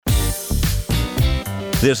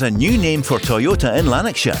There's a new name for Toyota in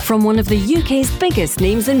Lanarkshire. From one of the UK's biggest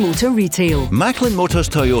names in motor retail. Macklin Motors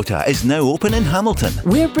Toyota is now open in Hamilton.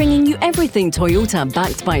 We're bringing you everything Toyota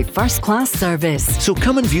backed by first-class service. So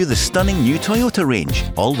come and view the stunning new Toyota range,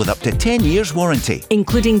 all with up to 10 years warranty.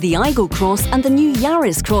 Including the Aygo Cross and the new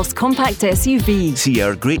Yaris Cross compact SUV. See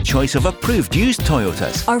our great choice of approved used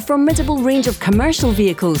Toyotas. Our formidable range of commercial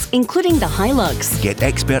vehicles, including the Hilux. Get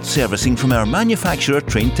expert servicing from our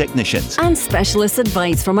manufacturer-trained technicians. And specialist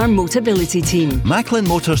advice from our Motability team. Macklin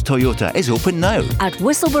Motors Toyota is open now. At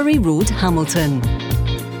Whistlebury Road, Hamilton.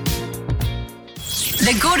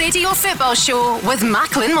 The Go Radio Football Show with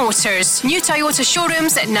Macklin Motors. New Toyota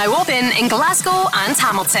showrooms now open in Glasgow and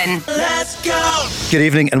Hamilton. Let's go! Good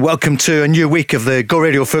evening and welcome to a new week of the Go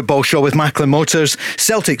Radio Football Show with Macklin Motors.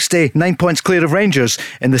 Celtic stay 9 points clear of Rangers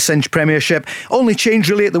in the Cinch Premiership. Only change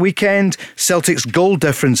really at the weekend. Celtic's goal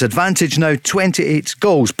difference advantage now 28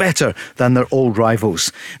 goals, better than their old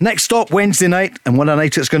rivals. Next stop Wednesday night, and what a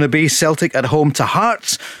night it's going to be. Celtic at home to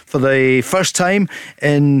Hearts for the first time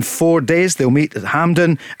in 4 days. They'll meet at Hampden,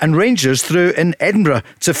 and Rangers through in Edinburgh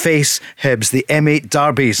to face Hibs, the M8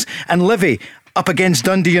 derbies. And Livy up against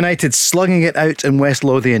Dundee United, slugging it out in West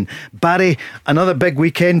Lothian. Barry, another big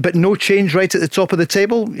weekend, but no change right at the top of the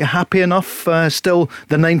table. You happy enough? Still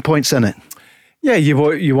the 9 points in it? Yeah, you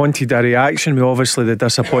wanted a reaction with obviously the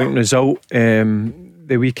disappointing result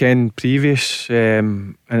the weekend previous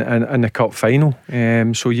in the cup final.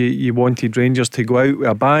 So you wanted Rangers to go out with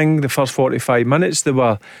a bang. The first 45 minutes they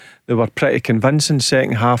were pretty convincing.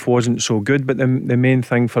 Second half wasn't so good, but the main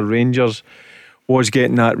thing for Rangers was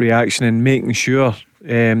getting that reaction and making sure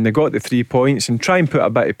they got the 3 points and try and put a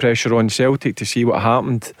bit of pressure on Celtic to see what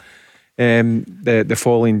happened the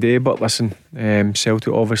following day. But listen,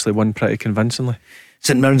 Celtic obviously won pretty convincingly.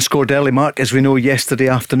 St Mirren scored early, Mark, as we know, yesterday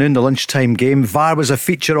afternoon, the lunchtime game. VAR was a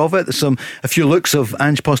feature of it. There's a few looks of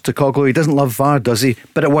Ange Postecoglou. He doesn't love VAR, does he?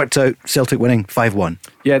 But it worked out. Celtic winning 5-1.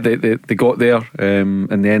 Yeah, they got there. In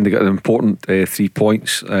the end, they got an important 3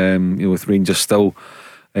 points. With Rangers still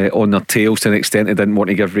on their tails to an extent. They didn't want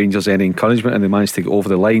to give Rangers any encouragement, and they managed to get over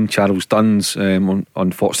the line. Charles Dunn's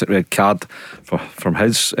unfortunate red card from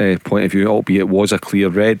his point of view, albeit it was a clear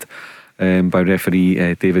red. By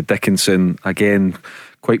referee David Dickinson. Again,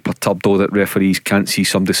 quite perturbed though that referees can't see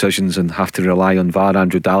some decisions and have to rely on VAR.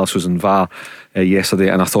 Andrew Dallas was in VAR yesterday,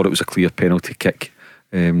 and I thought it was a clear penalty kick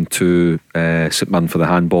to St Mirren for the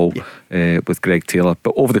handball with Greg Taylor.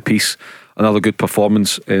 But over the piece, another good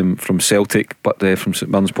performance from Celtic, but from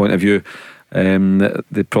St Mirren's point of view,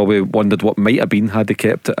 they probably wondered what might have been had they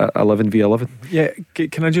kept it at 11v11. Yeah,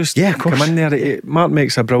 can I just come in there? Mark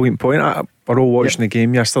makes a brilliant point. We're all watching the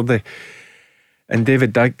game yesterday, and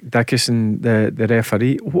David Dickinson, the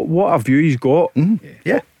referee, what a view he's got.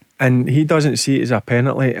 Yeah, and he doesn't see it as a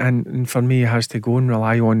penalty, and for me he has to go and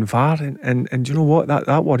rely on VAR, and do you know what,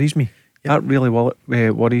 that worries me. That really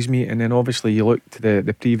worries me. And then obviously you look to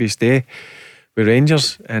the previous day with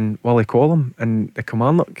Rangers and Willie Collum and the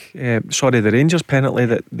the Rangers penalty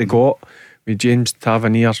that they got with James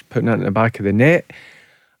Tavernier putting it in the back of the net.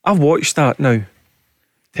 I've watched that now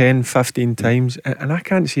 10-15 times, and I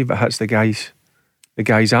can't see if it hits the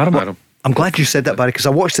guy's arm. I'm glad you said that, Barry, because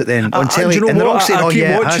I watched it then on telly, and they're all saying,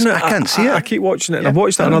 I can't see it. I keep watching it, and I've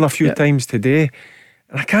watched it another few times today,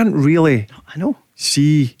 and I can't really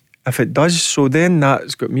see if it does. So then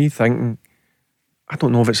that's got me thinking, I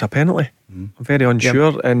don't know if it's a penalty. I'm very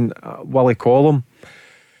unsure. And Willie Collum,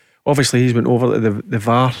 obviously he's went over to the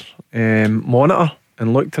VAR monitor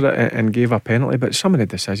and looked at it and gave a penalty, but some of the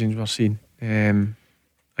decisions we're seeing,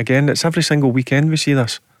 again, it's every single weekend we see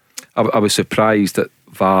this. I was surprised that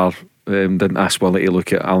VAR didn't ask Willie to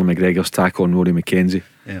look at Alan McGregor's tackle on Rory McKenzie.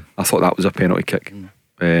 I thought that was a penalty kick.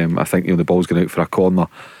 I think the ball's going out for a corner,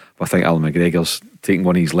 but I think Alan McGregor's taking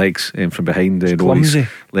one of his legs from behind Rory's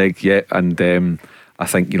leg, and I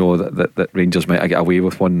think that Rangers might get away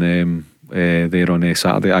with one there on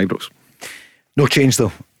Saturday at Ibrox. No change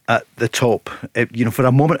though at the top. For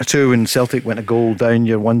a moment or two when Celtic went a goal down,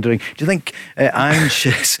 you're wondering, do you think Ange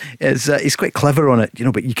is quite clever on it?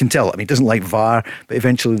 But you can tell. I mean, he doesn't like VAR, but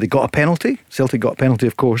eventually they got a penalty. Celtic got a penalty,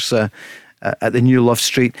 of course, at the new Love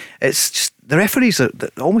Street. It's just the referees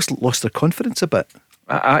that almost lost their confidence a bit.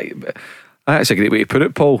 That's a great way to put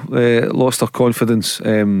it, Paul. Lost their confidence.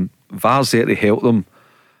 VAR's there to help them.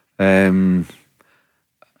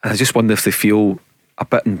 I just wonder if they feel a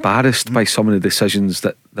bit embarrassed by some of the decisions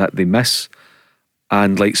that they miss,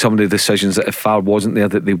 and like some of the decisions that if VAR wasn't there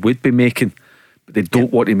that they would be making, but they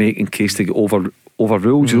don't want to make in case they get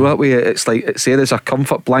overruled. You know, that way it's like it's there as a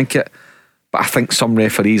comfort blanket, but I think some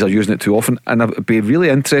referees are using it too often, and I'd be really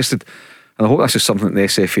interested, and I hope this is something that the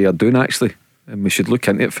SFA are doing actually, and we should look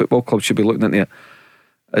into it. Football clubs should be looking into it,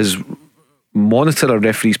 is monitor a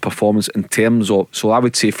referee's performance in terms of. So I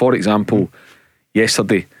would say, for example,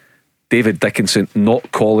 yesterday, David Dickinson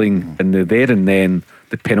not calling in the there and then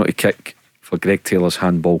the penalty kick for Greg Taylor's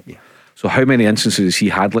handball. Yeah. So how many instances has he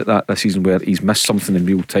had like that this season where he's missed something in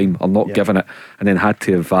real time or not given it and then had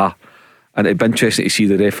to have VAR? And it'd be interesting to see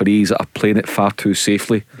the referees that are playing it far too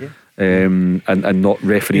safely and not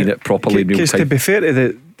refereeing it properly in real time. Because to be fair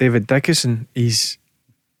to David Dickinson, his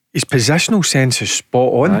positional sense is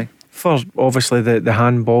spot on. Aye. For obviously the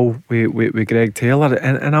handball with Greg Taylor,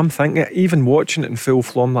 and I'm thinking, even watching it in full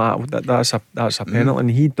form, that's a penalty,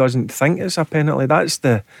 and he doesn't think it's a penalty. That's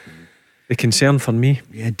the concern for me.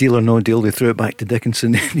 Yeah, deal or no deal, they threw it back to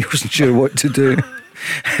Dickinson and he wasn't sure what to do.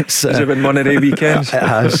 Has it been one of the weekends? It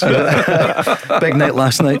has. Yeah. Big night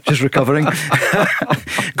last night, just recovering.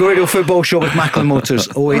 Go Radio Football Show with Macklin Motors.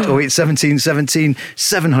 0808 17 17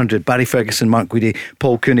 700. Barry Ferguson, Mark Guidi,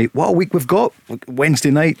 Paul Cooney. What a week we've got.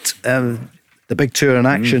 Wednesday night, the big tour in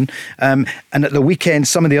action. And at the weekend,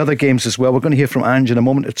 some of the other games as well. We're going to hear from Ange in a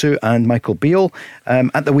moment or two and Michael Beale.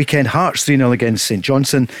 At the weekend, Hearts 3-0 against St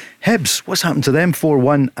Johnstone. Hibs, what's happened to them?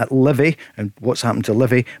 4-1 at Livy. And what's happened to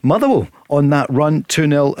Livy? Motherwell on that run,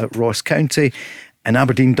 2-0 at Ross County. And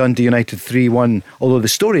Aberdeen Dundee United 3-1. Although the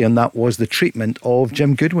story on that was the treatment of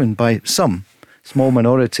Jim Goodwin by some small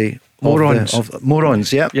minority of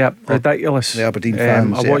morons. Yeah, ridiculous. The Aberdeen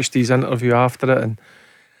fans. I watched his interview after it and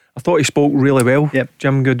I thought he spoke really well,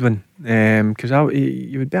 Jim Goodwin, because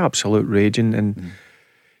he would be absolute raging and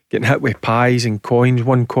getting hit with pies and coins.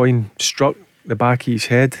 One coin struck the back of his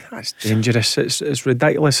head. That's dangerous. It's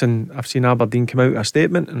ridiculous, and I've seen Aberdeen come out with a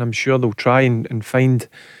statement, and I'm sure they'll try and find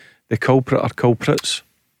the culprit or culprits.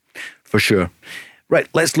 For sure. Right,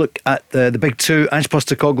 let's look at the big two. Ange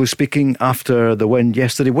Postecoglou speaking after the win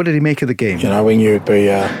yesterday. What did he make of the game? We knew it'd be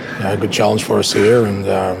a good challenge for us here, and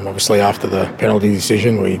obviously after the penalty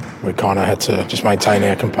decision, we kind of had to just maintain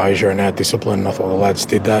our composure and our discipline. I thought the lads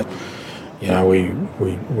did that.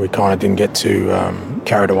 We kind of didn't get too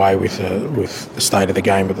carried away with the state of the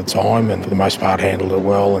game at the time, and for the most part handled it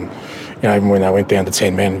well. And even when they went down to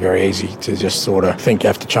 10 men, very easy to just sort of think you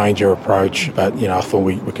have to change your approach. But, I thought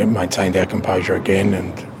we maintained our composure again.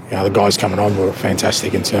 And, the guys coming on were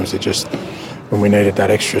fantastic in terms of just when we needed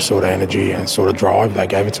that extra sort of energy and sort of drive, they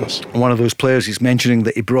gave it to us. One of those players he's mentioning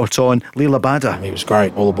that he brought on, Leela Bada. He was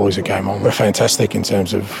great. All the boys that came on were fantastic in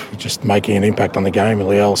terms of just making an impact on the game. And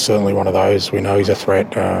Leel's certainly one of those. We know he's a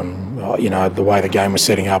threat. The way the game was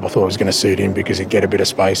setting up, I thought it was going to suit him because he'd get a bit of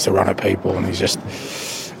space to run at people, and he's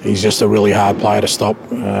just a really hard player to stop,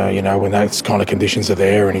 when those kind of conditions are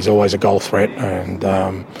there, and he's always a goal threat. And,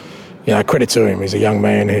 credit to him. He's a young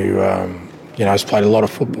man who, has played a lot of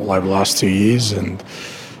football over the last 2 years, and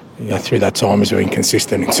through that time has been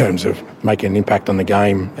consistent in terms of making an impact on the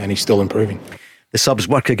game, and he's still improving. The subs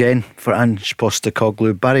work again for Ange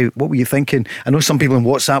Postecoglou. Barry, what were you thinking? I know some people in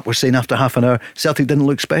WhatsApp were saying after half an hour Celtic didn't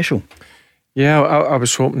look special. Yeah, I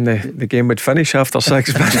was hoping the game would finish after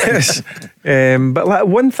 6 minutes. But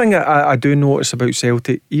one thing I do notice about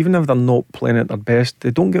Celtic, even if they're not playing at their best,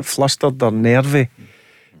 they don't get flustered or nervy.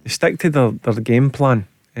 They stick to their game plan.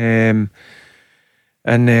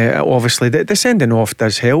 Obviously the sending off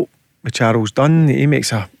does help with Charles Dunn. He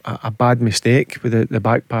makes a bad mistake with the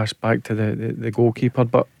back pass back to the goalkeeper.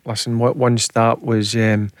 But listen, what one start was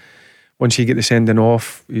once you get the sending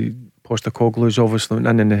off, Postecoglou's obviously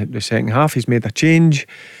went in the second half. He's made a change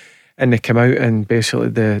and they come out and basically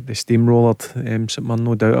the steamrollered St Mirren,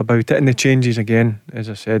 no doubt about it. And the changes again, as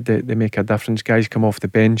I said, they make a difference. Guys come off the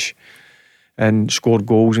bench and score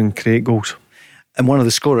goals and create goals. And one of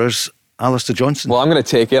the scorers, Alistair Johnson. Well, I'm going to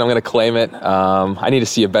take it. I'm going to claim it. I need to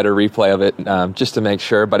see a better replay of it just to make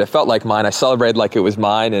sure. But it felt like mine. I celebrated like it was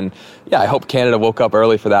mine. And yeah, I hope Canada woke up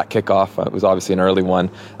early for that kickoff. It was obviously an early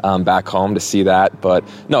one back home to see that. But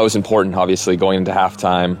no, it was important, obviously, going into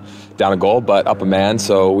halftime. Down a goal, but up a man.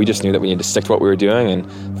 So we just knew that we needed to stick to what we were doing. And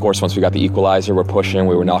of course, once we got the equalizer, we're pushing,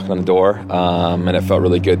 we were knocking on the door. And it felt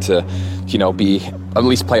really good to, be at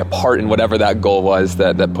least play a part in whatever that goal was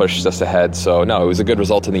that pushed us ahead. So no, it was a good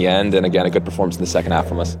result in the end. And again, a good performance in the second half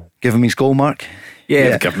from us. Give him his goal, Mark.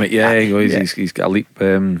 Yeah, give him it. Yeah, he's got a leap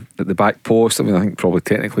at the back post. I mean, I think probably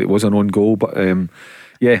technically it was an own goal, but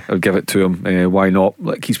yeah, I'll give it to him. Why not?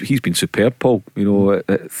 Like he's been superb, Paul. at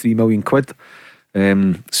 £3 million.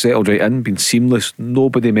 Settled right in, been seamless.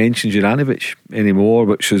 Nobody mentions Juranovic anymore,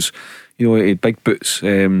 which is, he had big boots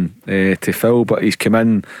to fill, but he's come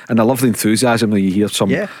in, and I love the enthusiasm that you hear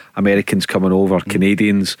some Americans coming over,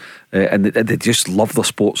 Canadians, and they just love the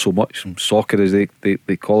sport so much. Soccer, as they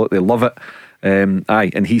call it, they love it.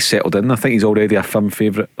 Aye, and he's settled in. I think he's already a firm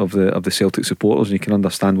favourite of the Celtic supporters, and you can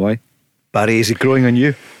understand why. Barry, is he growing on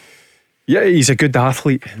you? Yeah, he's a good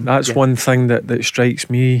athlete. That's one thing that strikes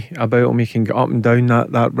me about him. He can get up and down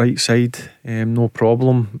that right side, no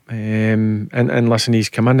problem. And listen, he's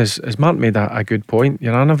come in, as Mark made a good point.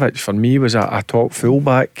 Juranovic for me was a top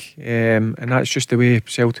fullback, and that's just the way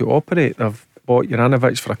Celtic operate. They've bought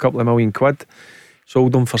Juranovic for a couple of £1 million,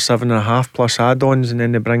 sold him for 7.5 plus add-ons, and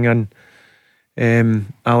then they bring in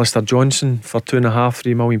Alistair Johnson for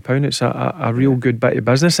 £2.5-3 million. It's a real good bit of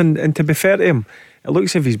business, and to be fair to him, it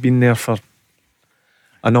looks as if he's been there for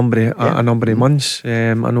a number of months.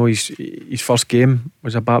 I know his first game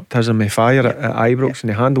was a baptism of fire at Ibrox,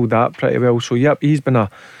 and he handled that pretty well. So he's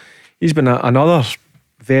been another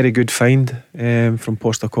very good find from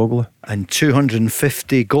Postecoglou. And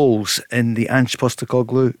 250 goals in the Ange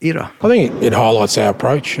Postecoglou era. I think it highlights our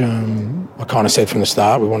approach. I kind of said from the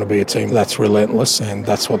start we want to be a team that's relentless, and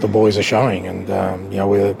that's what the boys are showing. And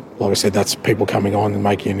we're, like I said, that's people coming on and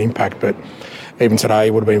making an impact. But even today,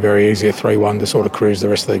 it would have been very easy at 3-1 to sort of cruise the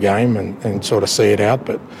rest of the game and sort of see it out.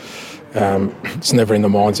 But it's never in the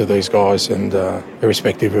minds of these guys, and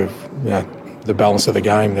irrespective of the balance of the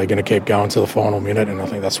game, they're going to keep going to the final minute, and I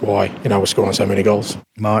think that's why we're scoring so many goals.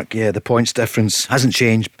 Mark, the points difference hasn't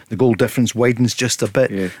changed. The goal difference widens just a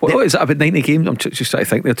bit. Yeah. Well, is that about 90 games? I'm just trying to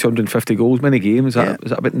think. They're 250 goals, many games. Is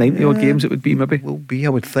that about 90 odd games? It would be maybe. Will be, I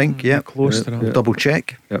would think. Close to that. I'll double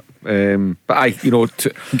check. Yeah. But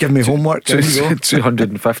give me homework.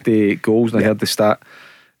 250 goals. And I heard the stat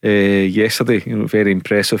yesterday. Very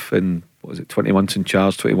impressive. In 20 months in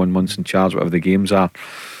charge, 21 months in charge, whatever the games are.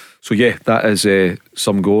 So that is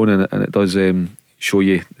some going, and it does show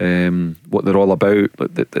you what they're all about.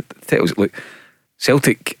 Look,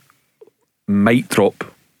 Celtic might drop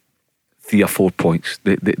 3 or 4 points.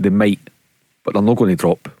 They might, but they're not going to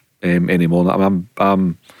drop anymore.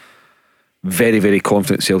 I'm very, very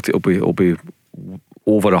confident Celtic will be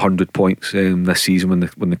over 100 points this season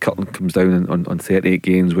when the curtain comes down on 38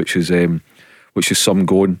 games, which is some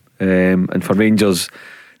going. And for Rangers,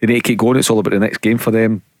 they need to keep going. It's all about the next game for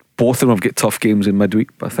them. Both of them have got tough games in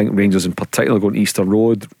midweek, but I think Rangers in particular going to Easter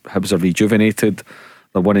Road. Hibs are rejuvenated,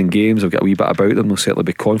 they're winning games, they've got a wee bit about them, they'll certainly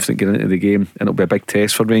be confident getting into the game, and it'll be a big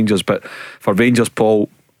test for Rangers. But for Rangers, Paul,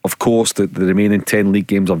 of course the remaining 10 league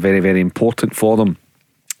games are very, very important for them,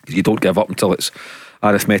 because you don't give up until it's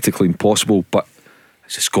arithmetically impossible. But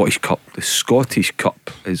it's the Scottish Cup. The Scottish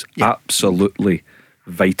Cup is absolutely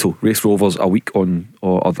vital. Raith Rovers a week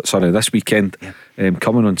this weekend,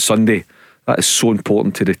 coming on Sunday. That is so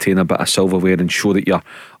important to retain a bit of silverware and show that you're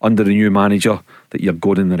under the new manager, that you're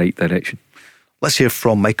going in the right direction. Let's hear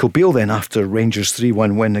from Michael Beale then after Rangers'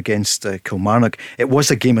 3-1 win against Kilmarnock. It was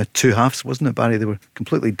a game of two halves, wasn't it, Barry? They were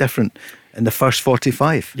completely different in the first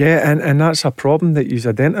 45. Yeah, and that's a problem that you've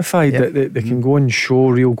identified, that they can go and show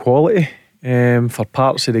real quality for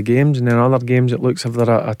parts of the games, and then other games it looks as if they're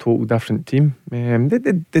a total different team. They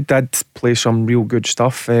did play some real good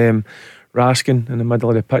stuff. Raskin in the middle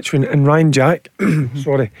of the pitch, and Ryan Jack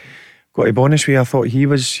sorry, got to be honest with you, I thought he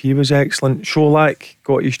was excellent. Sholak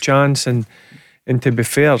got his chance, and to be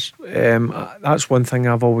fair, that's one thing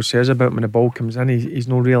I've always says about him. When the ball comes in, he's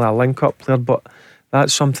not really a link-up player, but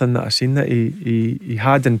that's something that I've seen that he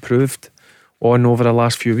had improved on over the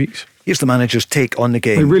last few weeks. Here's the manager's take on the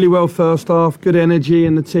game. Played really well first half, good energy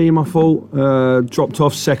in the team, I thought. Dropped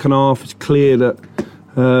off second half. It's clear that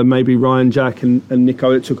maybe Ryan Jack and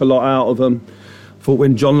Nico, it took a lot out of them. I thought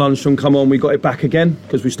when John Lundstrom come on, we got it back again,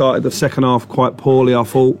 because we started the second half quite poorly. I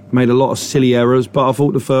thought made a lot of silly errors, but I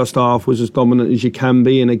thought the first half was as dominant as you can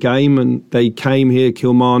be in a game, and they came here,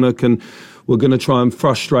 Kilmarnock, and were going to try and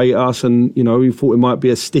frustrate us, and we thought it might be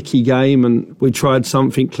a sticky game, and we tried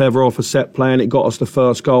something clever off a set play and it got us the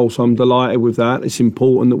first goal, so I'm delighted with that. It's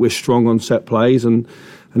important that we're strong on set plays, and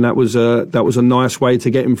that was a nice way to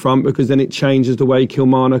get in front, because then it changes the way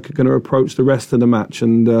Kilmarnock are going to approach the rest of the match.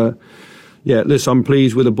 And listen, I'm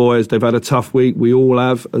pleased with the boys. They've had a tough week. We all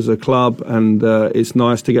have as a club, and it's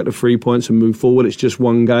nice to get the 3 points and move forward. It's just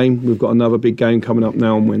one game. We've got another big game coming up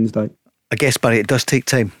now on Wednesday. I guess, Barry, it does take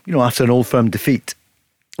time, after an Old Firm defeat.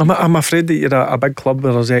 I'm afraid that you're a big club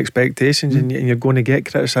where there's expectations, and you're going to get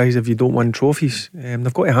criticised if you don't win trophies.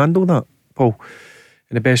 They've got to handle that, Paul.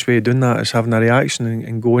 And the best way of doing that is having a reaction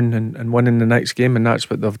and going and winning the next game, and that's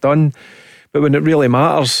what they've done. But when it really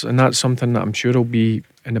matters, and that's something that I'm sure will be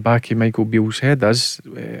in the back of Michael Beale's head, is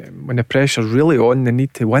when the pressure's really on, they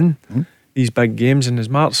need to win these big games. And as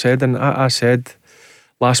Mark said, and I said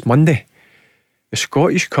last Monday, the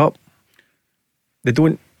Scottish Cup, they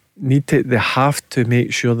don't need to, they have to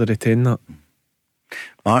make sure they retain that.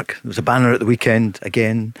 Mark, there was a banner at the weekend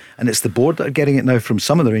again, and it's the board that are getting it now from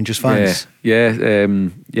some of the Rangers fans.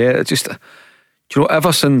 It's just,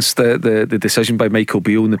 ever since the decision by Michael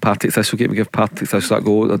Beale in the Partick Thistle game to give Partick Thistle that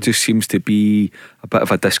goal, there just seems to be a bit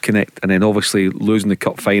of a disconnect. And then obviously losing the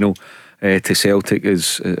cup final to Celtic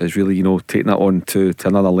is really, taking that on to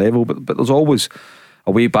another level. But there's always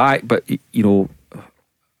a way back. But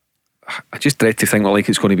I just dread to think what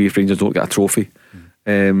it's going to be if Rangers don't get a trophy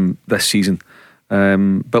this season.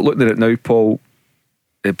 But looking at it now, Paul,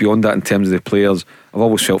 beyond that, in terms of the players, I've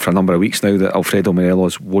always felt for a number of weeks now that Alfredo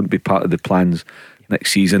Morelos won't be part of the plans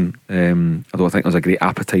next season. Although I think there's a great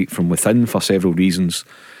appetite from within for several reasons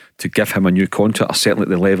to give him a new contract, or certainly at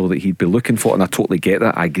the level that he'd be looking for, and I totally get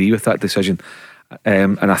that. I agree with that decision.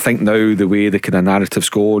 And I think now the way the kind of narrative's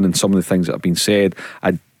going and some of the things that have been said,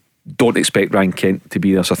 I don't expect Ryan Kent to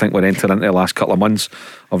be there. So I think we're entering into the last couple of months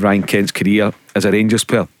of Ryan Kent's career as a Rangers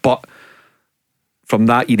player. But from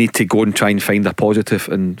that, you need to go and try and find a positive.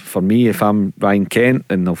 And for me, if I'm Ryan Kent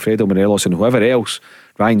and Alfredo Morelos and whoever else,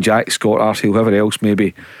 Ryan Jack, Scott Arce, whoever else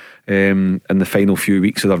maybe, in the final few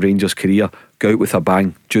weeks of their Rangers career, go out with a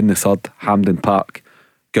bang. June the 3rd, Hampden Park,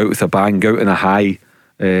 go out with a bang, go out in a high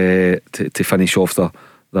to finish off the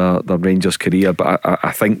Rangers career. But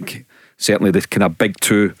I think certainly the kind of big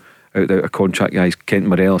two out of contract guys, Kent and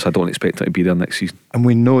Morelos, I don't expect him to be there next season. And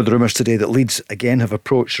we know the rumours today that Leeds again have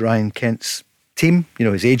approached Ryan Kent's team,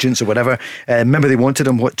 his agents or whatever. Remember they wanted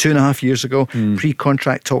him 2.5 years ago.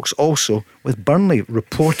 Pre-contract talks also with Burnley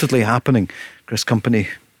reportedly happening. Chris Company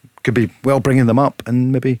could be bringing them up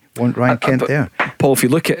and maybe want Ryan Kent there. Paul, if you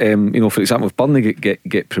look at for example, if Burnley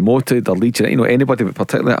get promoted or Leeds, anybody, but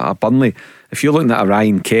particularly at Burnley, if you're looking at a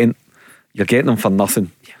Ryan Kent, you're getting them for nothing.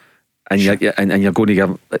 And you're going to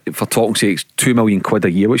give, for talking sakes, £2 million a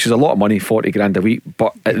year, which is a lot of money, 40 grand a week.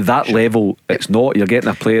 But at that level, it's not. You're getting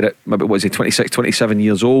a player at maybe 26, 27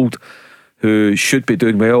 years old who should be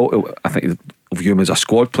doing well. I think of view him as a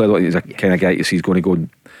squad player. He's a kind of guy you see he's going to go and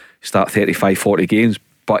start 35, 40 games.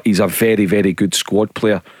 But he's a very, very good squad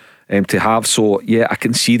player to have. So yeah, I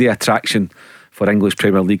can see the attraction for English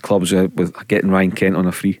Premier League clubs with getting Ryan Kent on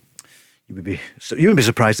a free. You wouldn't be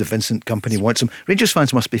surprised if Vincent Kompany wants him. Rangers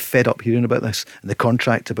fans must be fed up hearing about this and the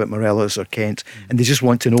contract about Morelos or Kent, and they just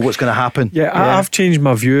want to know what's going to happen. I've changed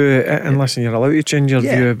my view, and listen, you're allowed to change your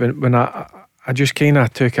view, but when I just kind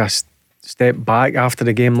of took a step back after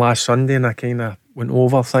the game last Sunday, and I kind of went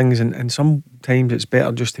over things, and sometimes it's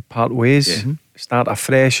better just to part ways, start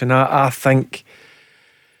afresh, and I think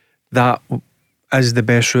that is the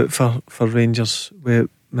best route for Rangers with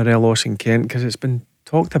Morelos and Kent, because it's been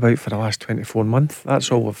talked about for the last 24 months.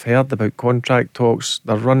 That's all we've heard about contract talks.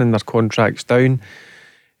 They're running their contracts down.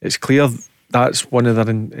 It's clear that's one of their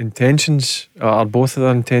intentions, or both of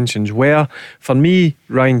their intentions. Where, for me,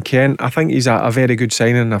 Ryan Kent, I think he's a very good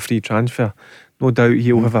signing and a free transfer. No doubt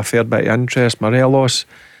he'll have a fair bit of interest. Morelos,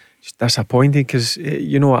 just disappointed because,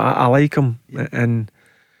 I like him, and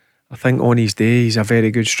I think on his day he's a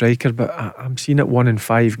very good striker, but I'm seeing it 1 in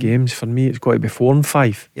 5 games. For me, it's got to be 4 in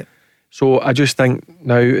 5. Yep. So I just think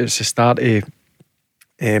now it's the start of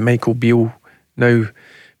Michael Beale now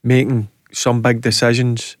making some big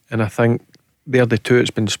decisions, and I think they're the two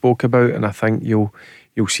it's been spoke about, and I think you'll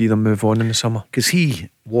see them move on in the summer. Because he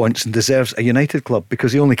wants and deserves a United club,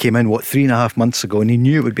 because he only came in 3.5 months ago and he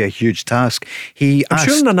knew it would be a huge task. I'm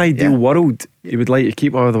sure in an ideal world he would like to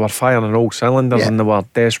keep them, they were firing on all cylinders and they were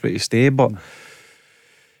desperate to stay, but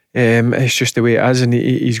it's just the way it is, and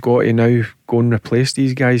he's got to now go and replace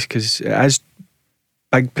these guys, because it is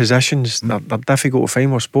big positions. They're difficult to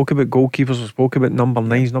find. We've spoke about goalkeepers, we've spoke about number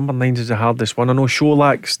 9s. Number 9s is the hardest one. I know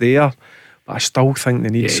Sholak's there, but I still think they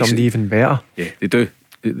need somebody even better. Yeah, they do.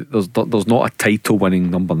 There's not a title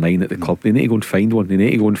winning number 9 at the club. They need to go and find one. They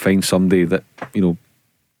need to go and find somebody that,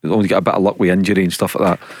 as long as you get a bit of luck with injury and stuff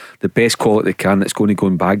like that, the best quality they can, that's going to go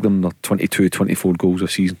and bag them their 22, 24 goals a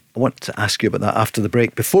season. I want to ask you about that after the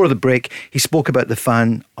break. Before the break, he spoke about the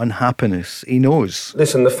fan unhappiness. He knows.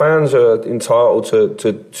 Listen, the fans are entitled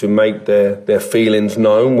to make their feelings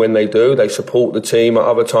known when they do. They support the team at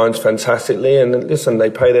other times fantastically, and listen, they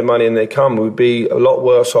pay their money and they come. We'd be a lot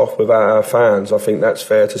worse off without our fans. I think that's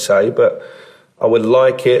fair to say, but I would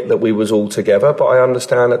like it that we was all together, but I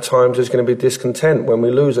understand at times there's going to be discontent when we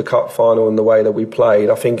lose a cup final in the way that we played.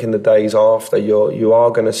 I think in the days after, you are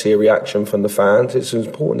going to see a reaction from the fans. It's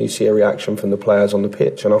important you see a reaction from the players on the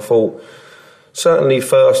pitch, and I thought certainly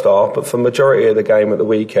first half, but for majority of the game at the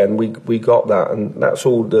weekend, we got that, and that's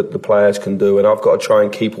all that the players can do, and I've got to try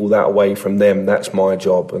and keep all that away from them. That's my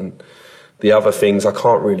job, and the other things I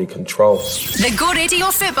can't really control. The Go Radio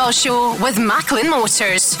Football Show with Macklin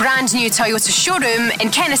Motors. Brand new Toyota showroom in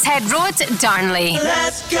Kennishead Road, Darnley.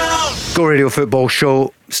 Let's go! Go Radio Football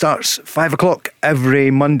Show starts 5 o'clock every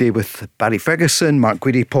Monday with Barry Ferguson, Mark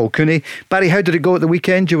Guidi, Paul Cooney. Barry, how did it go at the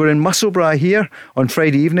weekend? You were in Musselburgh here on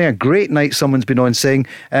Friday evening. A great night, someone's been on saying,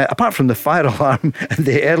 apart from the fire alarm and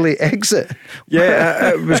the early exit.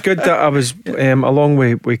 Yeah, it was good that I was along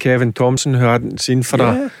with Kevin Thompson, who I hadn't seen for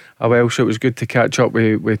a while, so it was good to catch up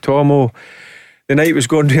with Tomo. The night was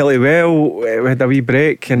going really well. We had a wee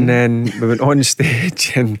break and then we went on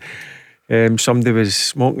stage and somebody was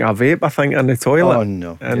smoking a vape, I think, in the toilet. Oh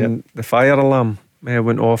no. And the fire alarm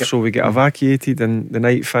went off, so we got evacuated and the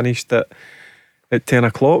night finished at 10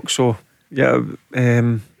 o'clock. So yeah,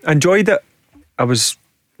 enjoyed it. I was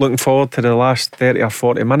looking forward to the last 30 or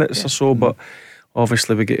 40 minutes or so, but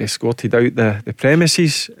obviously we get escorted out the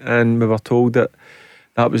premises and we were told that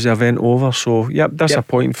was the event over. So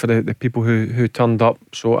disappointing for the people who turned up.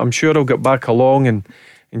 So I'm sure I'll get back along and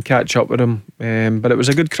catch up with them. But it was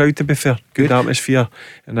a good crowd, to be fair. Good atmosphere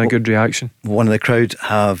and a good reaction. One of the crowd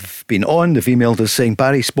have been on. They've emailed us saying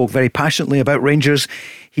Barry spoke very passionately about Rangers.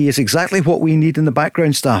 He is exactly what we need in the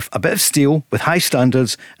background staff. A bit of steel with high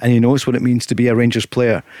standards, and he knows what it means to be a Rangers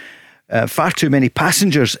player. Far too many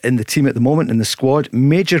passengers in the team at the moment in the squad.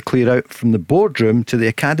 Major clear out from the boardroom to the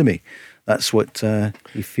academy. That's what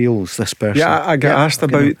he feels, this person. Yeah, I got asked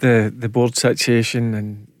about the board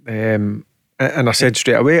situation and I said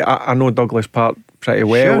straight away, I know Douglas Park pretty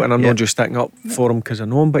well, and I'm not just sticking up for him because I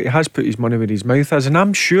know him, but he has put his money where his mouth is, and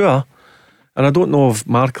I'm sure, and I don't know if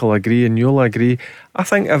Mark will agree and you'll agree, I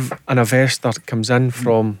think if an investor comes in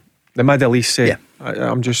from the Middle East, say,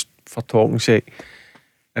 I'm just for talking's sake,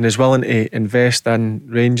 and is willing to invest in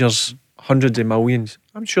Rangers hundreds of millions,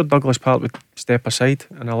 I'm sure Douglas Park would step aside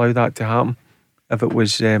and allow that to happen if it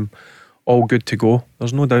was all good to go.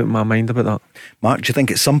 There's no doubt in my mind about that. Mark, do you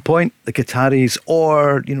think at some point the Qataris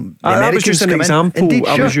or the Americans that was just an example Indeed,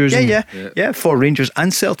 I was using. Yeah, for Rangers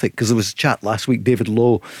and Celtic, because there was a chat last week. David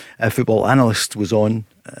Lowe, a football analyst, was on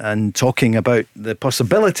and talking about the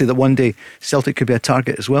possibility that one day Celtic could be a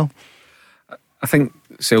target as well. I think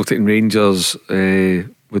Celtic and Rangers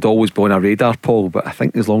would always be on our radar, Paul, but I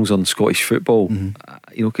think as long as on Scottish football,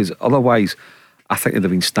 because otherwise I think they'd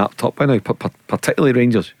have been snapped up by now, particularly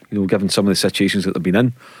Rangers, given some of the situations that they've been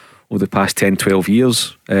in over the past 10, 12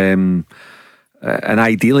 years. And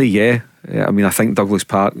ideally, I mean, I think Douglas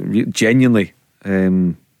Park genuinely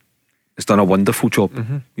has done a wonderful job.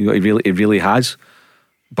 He really has.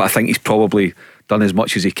 But I think he's probably done as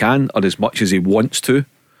much as he can or as much as he wants to,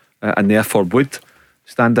 and therefore would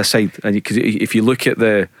stand aside. And because if you look at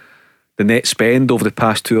the net spend over the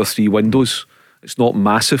past 2 or 3 windows, it's not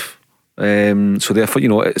massive. So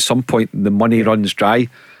therefore, at some point the money runs dry,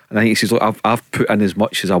 and I think he says, look, I've put in as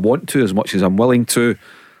much as I want to, as much as I'm willing to.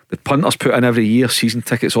 The punters put in every year, season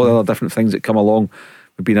tickets, all the other different things that come along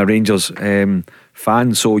with being a Rangers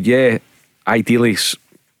fan. So ideally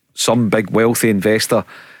some big wealthy investor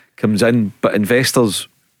comes in, but investors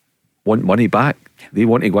want money back. They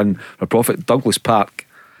want to go in for profit. Douglas Park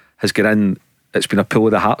has got in, it's been a pull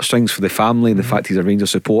of the heartstrings for the family, and the fact he's a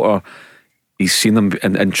Rangers supporter. He's seen them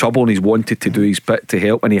in trouble and he's wanted to do his bit to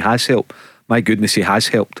help, and he has helped. My goodness, he has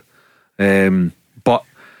helped. But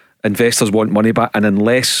investors want money back, and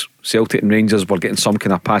unless Celtic and Rangers were getting some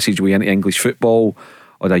kind of passageway into English football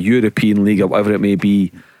or the European League or whatever it may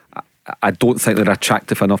be, I don't think they're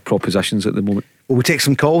attractive enough propositions at the moment. Well, we take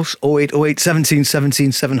some calls. 0808 17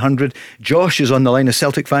 17 700. Josh is on the line, a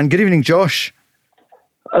Celtic fan. Good evening, Josh.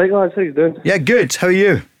 Hi guys, how you doing? Yeah, good. How are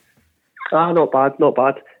you? Not bad.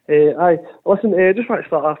 Listen, just want to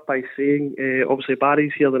start off by saying, obviously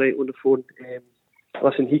Barry's here tonight on the phone.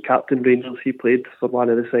 Listen, he captained Rangers, he played for one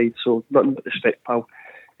of the sides, so nothing but respect, pal.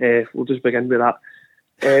 We'll just begin with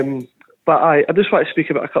that. But I just want to speak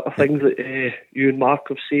about a couple of things that you and Mark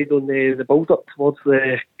have said on the build-up towards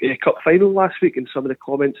the cup final last week, and some of the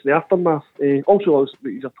comments in the aftermath. Also, what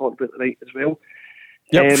you're talking about tonight as well.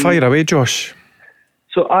 Yep, fire away, Josh.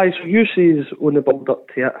 So you say on the build-up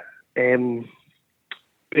to it,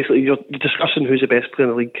 basically you're discussing who's the best player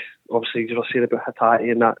in the league. Obviously, you were saying about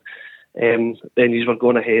Hatate and that. Then you were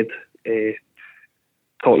going ahead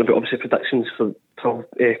talking about obviously predictions for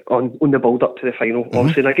on the build up to the final.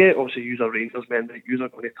 Obviously, and I get obviously you are Rangers men, right? You are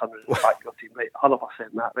going to turn back your team, right? 100%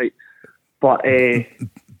 that, right? But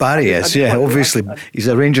Barry is, obviously he's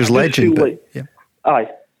a Rangers legend. Aye,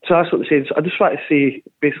 so that's what I'm saying. So I just want to say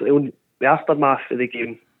basically on the aftermath of the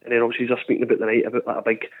game, and then obviously you're speaking about the night about that a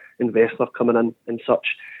big investor coming in and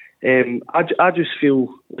such. I just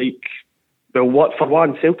feel like, well, for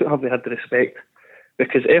one, Celtic haven't had the respect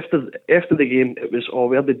because after the game it was,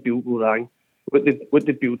 where did Beale go wrong? What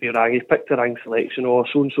did Beale do wrong? He picked the wrong selection, or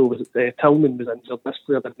so and so was Tillman was injured, this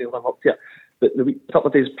player didn't live up to it. But the couple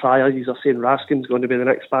of days prior, you are saying Raskin's going to be the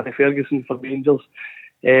next Barry Ferguson for Rangers.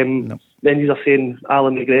 No. Then you are saying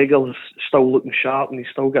Alan McGregor's still looking sharp and he's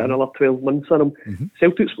still got another 12 months in him. Mm-hmm.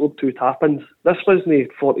 Celtic scored 2 tap-ins. This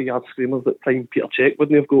wasn't 40-yard screamers that time Peter Cech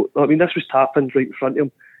wouldn't have got. I mean, this was tap-ins right in front of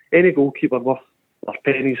him. Any goalkeeper worth their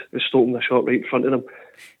pennies was stopping the shot right in front of them.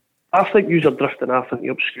 I think you are drifting off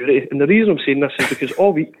into obscurity. And the reason I'm saying this is because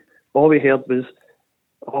all week, all we heard was,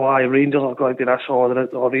 Rangers are going to do this,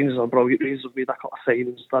 Rangers are brilliant, Rangers have made a couple of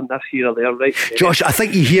signings, done this here or there, right? Josh, I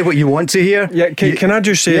think you hear what you want to hear. Yeah, can I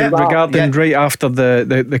just say regarding right after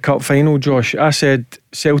the cup final, Josh, I said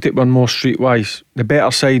Celtic were more streetwise. The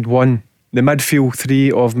better side won. The midfield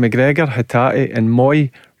three of McGregor, Hatate and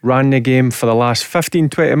Moy ran the game for the last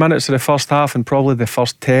 15-20 minutes of the first half and probably the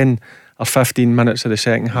first 10 or 15 minutes of the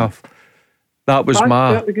second half. That was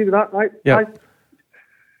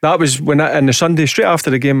That was when in the Sunday straight after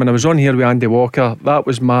the game when I was on here with Andy Walker. That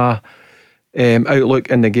was my outlook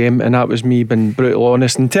in the game, and that was me being brutal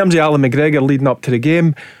honest. In terms of Alan McGregor leading up to the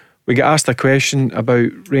game, we got asked a question about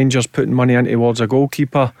Rangers putting money in towards a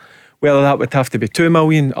goalkeeper, whether that would have to be £2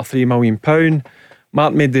 million or £3 million.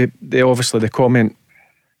 Mark made the obviously the comment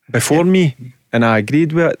before me, and I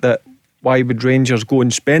agreed with it, that why would Rangers go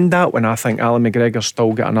and spend that when I think Alan McGregor's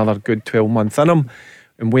still got another good 12 months in him,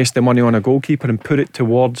 and waste the money on a goalkeeper and put it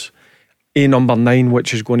towards a number 9,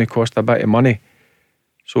 which is going to cost a bit of money.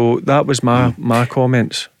 So that was my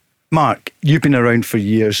comments. Mark, you've been around for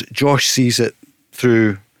years. Josh sees it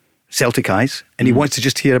through Celtic eyes, and he wants to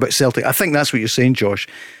just hear about Celtic. I think that's what you're saying, Josh.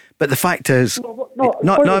 But the fact is, wait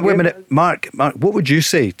a minute, Mark, what would you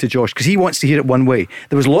say to Josh? Because he wants to hear it one way.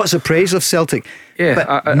 There was lots of praise of Celtic. Yeah,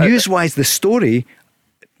 but news-wise, the story,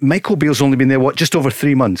 Michael Beale's only been there, just over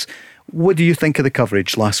 3 months. What do you think of the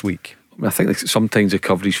coverage last week? I think that sometimes the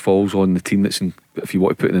coverage falls on the team that's in, if you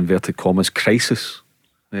want to put in inverted commas, crisis.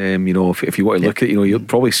 If you want to look at it, you'll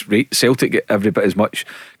probably rate Celtic get every bit as much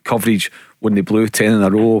coverage when they blew 10 in a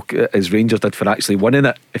row as Rangers did for actually winning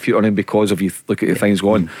it, if you're on in, because of you look at the things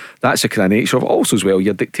going. That's the kind of nature of it. Also as well,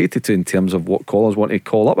 you're dictated to in terms of what callers want to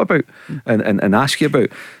call up about and ask you about.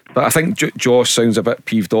 But I think Josh sounds a bit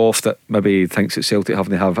peeved off that maybe he thinks that Celtic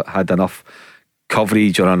haven't had enough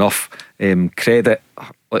coverage or enough credit.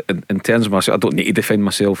 In terms of myself, I don't need to defend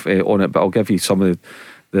myself on it, but I'll give you some of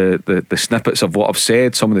the snippets of what I've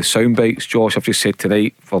said, some of the sound bites. Josh, I've just said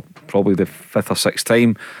tonight for probably the 5th or 6th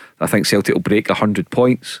time, I think Celtic will break 100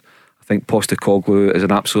 points. I think Postecoglou is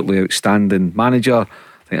an absolutely outstanding manager.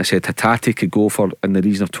 I think I said Hatate could go for in the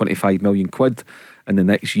region of 25 million quid in the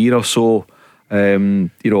next year or so.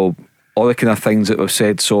 All the kind of things that we've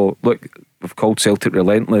said. So look, we've called Celtic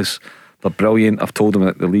relentless. They're brilliant. I've told them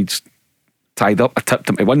that the lead's tied up. I tipped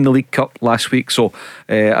them to win the League Cup last week, so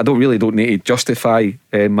I don't need to justify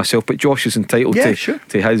myself, but Josh is entitled to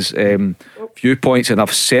his viewpoints, and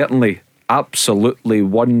I've certainly absolutely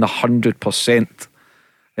 100%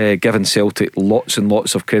 given Celtic lots and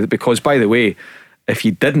lots of credit, because by the way, if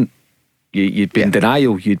you didn't, you'd be in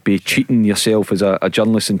denial. You'd be cheating yourself as a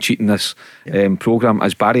journalist and cheating this programme,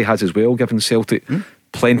 as Barry has as well, given Celtic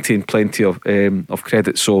plenty and plenty of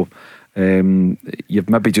credit. So you've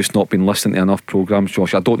maybe just not been listening to enough programmes,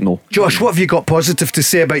 Josh. I don't know. Josh, what have you got positive to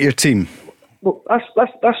say about your team? Well, that's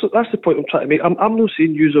the point I'm trying to make. I'm not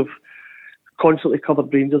saying yous have constantly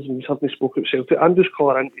covered Rangers and you haven't spoken about Celtic. I'm just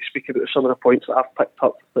calling in to speak about some of the points that I've picked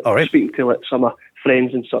up. Speaking to some of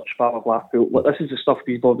friends and such, blah blah blah. This is the stuff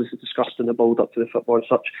we've obviously discussed in the build up to the football and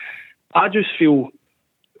such. I just feel,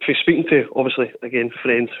 for speaking to obviously again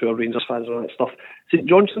friends who are Rangers fans and all that stuff, St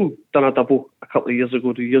Johnstone done a double a couple of years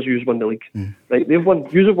ago. The years yous won the league, right?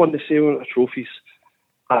 Yous have won the same amount of trophies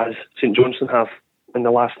as St Johnstone have in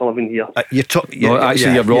the last 11 years.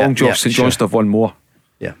 You're wrong, Josh. St Johnstone have won more.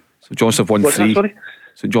 St Johnstone have won 3.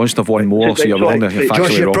 St Johnstone have won more, so you're wrong there.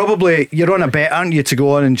 Josh, you're on a bet, aren't you, to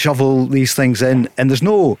go on and shovel these things in? And there's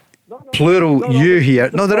no plural you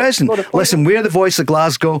here. No, there isn't. Listen, we're the voice of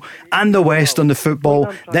Glasgow and the West on the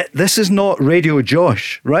football. This is not Radio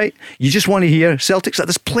Josh, right? You just want to hear Celtic.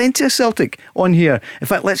 There's plenty of Celtic on here. In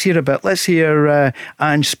fact, let's hear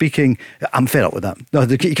Ange speaking. I'm fed up with that. No,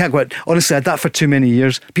 you can't go out. Honestly, I had that for too many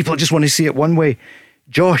years. People just want to see it one way.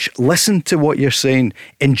 Josh, listen to what you're saying.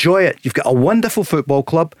 Enjoy it. You've got a wonderful football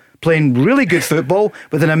club playing really good football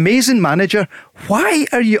with an amazing manager. Why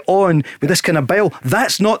are you on with this kind of bile?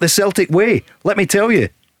 That's not the Celtic way, let me tell you.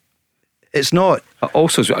 It's not.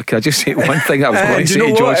 Also, can I just say one thing I was going to say? Do you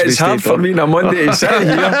know what? Josh, It's hard for me on a Monday to sit here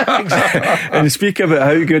and speak about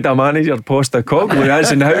how good a manager Postecoglou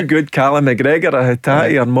is and how good Callum McGregor or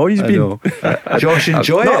Hattati or Moyes been. Josh,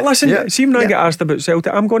 enjoy it. Listen, see when I get asked about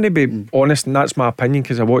Celtic, I'm going to be honest, and that's my opinion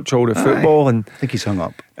because I watch all the football. And I think he's hung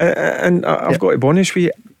up. And I've got to be honest with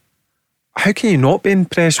you. How can you not be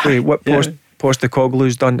impressed with what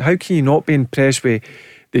Postecoglou's done? How can you not be impressed with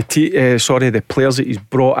the players that he's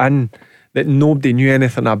brought in that nobody knew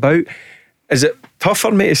anything about? Is it tough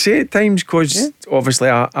for me to say at times because obviously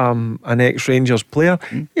I'm an ex-Rangers player?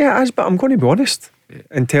 Yeah, it is, but I'm going to be honest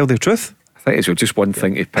and tell the truth. I think it's just one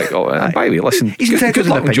thing to pick up. And by the way, listen, he's good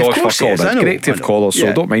luck with Josh for calling. It's great to have callers,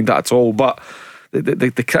 so don't mind that at all. But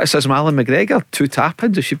the criticism, Alan McGregor, 2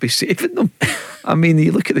 tap-ins, I should be saving them. I mean,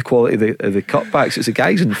 you look at the quality of the cutbacks, it's the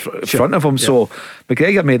guys in front of him. So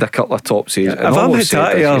McGregor made a couple of top saves. If I'm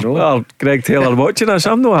Hattati or Greg Taylor watching us,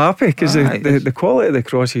 I'm not happy because the quality of the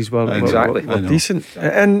crosses were decent.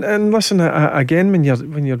 And listen, again,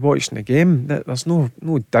 when you're watching the game, there's no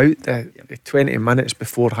doubt that the 20 minutes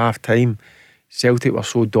before half time, Celtic were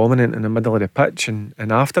so dominant in the middle of the pitch and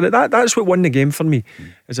after it. That's what won the game for me.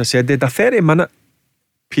 As I said, they had a 30-minute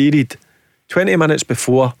period, 20 minutes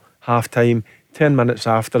before half time, 10 minutes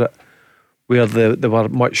after it, where they were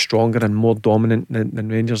much stronger and more dominant than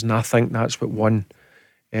Rangers, and I think that's what won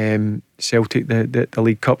Celtic the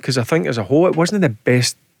League Cup, because I think as a whole it wasn't the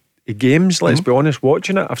best of games, let's be honest.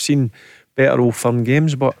 Watching it, I've seen better Old Firm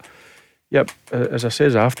games, but as I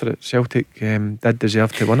says after it, Celtic did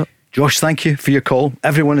deserve to win it. Josh, thank you for your call.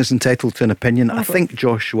 Everyone is entitled to an opinion. I think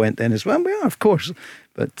Josh went in as well. Yeah, of course,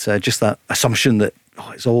 but just that assumption that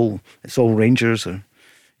it's all Rangers, or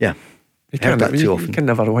You can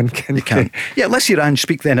never win, can you? Can. Yeah, let's hear Ange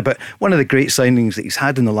speak then about one of the great signings that he's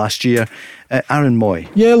had in the last year, Aaron Moy.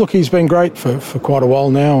 Yeah, look, he's been great for quite a while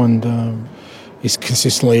now, and he's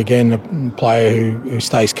consistently, again, a player who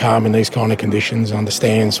stays calm in these kind of conditions,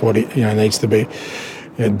 understands what needs to be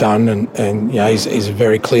done, and he's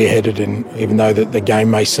very clear-headed, and even though the game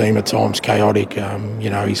may seem at times chaotic,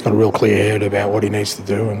 he's got a real clear head about what he needs to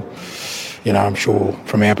do, and I'm sure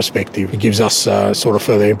from our perspective it gives us sort of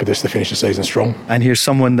further impetus to finish the season strong. And here's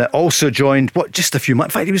someone that also joined just a few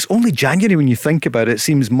months, in fact it was only January when you think about it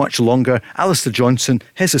seems much longer. Alistair Johnson,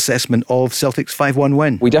 his assessment of Celtic's 5-1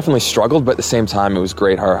 win. We definitely struggled, but at the same time it was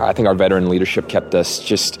great. I think our veteran leadership kept us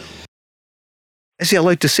just... Is he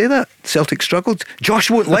allowed to say that? Celtic struggled?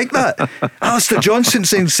 Josh won't like that. Alistair Johnson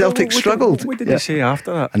saying Celtic struggled. What did he say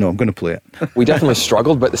after that? I know, I'm going to play it. We definitely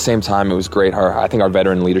struggled, but at the same time it was great. I think our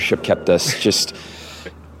veteran leadership kept us just...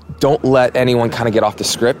 Don't let anyone kind of get off the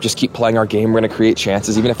script. Just keep playing our game. We're going to create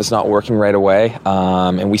chances, even if it's not working right away.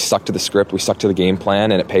 And we stuck to the script. We stuck to the game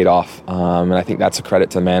plan, and it paid off. And I think that's a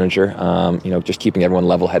credit to the manager. Just keeping everyone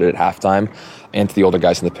level-headed at halftime, and to the older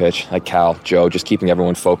guys in the pitch, like Cal, Joe, just keeping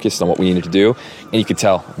everyone focused on what we needed to do. And you could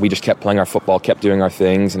tell we just kept playing our football, kept doing our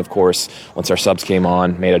things. And of course, once our subs came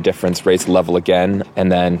on, made a difference, raised the level again.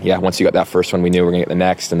 And then, once you got that first one, we knew we were going to get the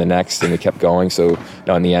next, and we kept going. So,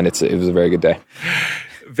 in the end, it was a very good day.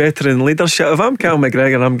 Veteran leadership. If I'm Cal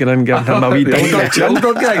McGregor, I'm going to give him a wee ding. Joe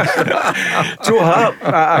Hart,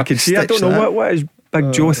 I can see. I don't know what is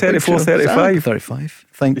Big Joe, 34, 35? 35,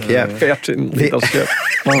 I think. Veteran leadership.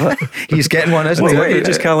 He's getting one, isn't he? What age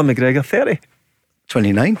is Callum McGregor? 30?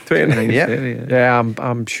 29. 29, yeah. 30, yeah,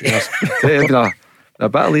 I'm sure. A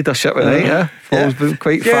bit of leadership at night, Paul's been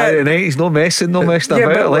quite fiery tonight. He's no messing about.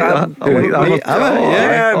 I like that. We'll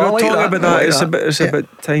talk about that. It's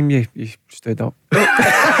about time you stood up.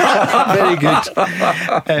 Very good.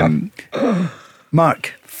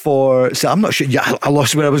 Mark, I'm not sure. Yeah, I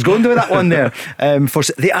lost where I was going with that one there.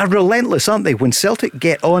 They are relentless, aren't they? When Celtic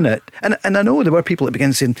get on it, and I know there were people that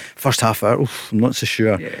began saying first half hour, I'm not so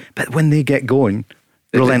sure. But when they get going,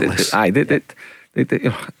 relentless. I don't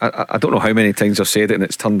know how many times I've said it, and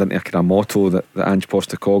it's turned into a kind of motto that Ange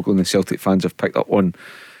Postecoglou and the Celtic fans have picked up on.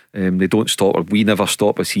 They don't stop, or we never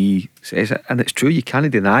stop, as he says it, and it's true. You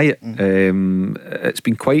can't deny it. It's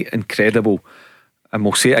been quite incredible, and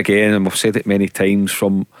we'll say it again, and we've said it many times.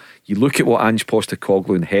 From you look at what Ange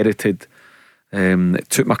Postecoglou inherited. It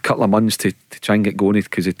took him a couple of months to try and get going,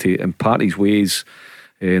 because to impart his ways,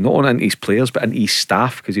 not only into his players but into his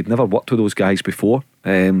staff, because he'd never worked with those guys before.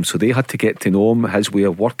 So they had to get to know him, his way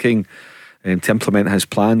of working, to implement his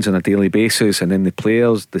plans on a daily basis. And then the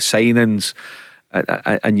players, the signings,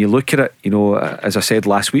 and you look at it, as I said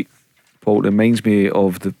last week, Paul, it reminds me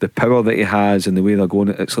of the power that he has and the way they're going.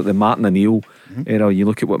 It's like the Martin O'Neill era. You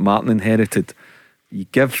look at what Martin inherited.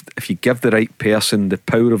 If you give the right person the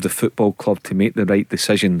power of the football club to make the right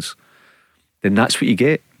decisions, then that's what you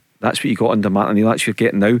get. That's what you got under Martin O'Neill. That's what you're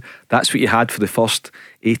getting now. That's what you had for the first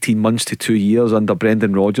 18 months to 2 years under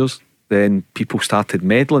Brendan Rodgers. Then people started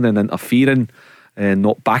meddling and interfering and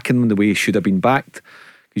not backing him the way he should have been backed.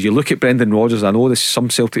 Because you look at Brendan Rodgers, I know this, some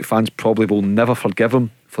Celtic fans probably will never forgive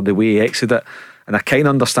him for the way he exited it. And I kind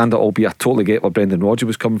of understand it, albeit I totally get where Brendan Rodgers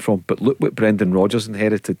was coming from. But look what Brendan Rodgers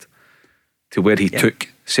inherited to where he took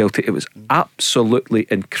Celtic. It was absolutely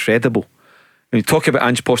incredible. When you talk about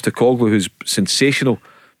Ange Postecoglou, who's sensational,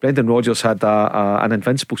 Brendan Rodgers had an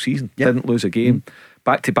invincible season. Didn't lose a game.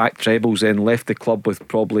 Back-to-back trebles, then left the club with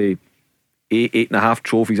probably 8.5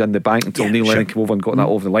 trophies in the bank until Neil Lennon came over and got that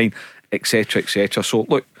over the line, etc, etc. So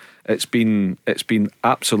look, it's been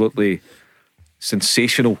absolutely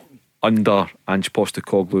sensational under Ange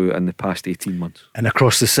Postecoglou in the past 18 months. And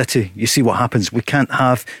across the city, you see what happens. We can't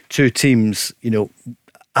have two teams,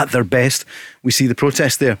 at their best. We see the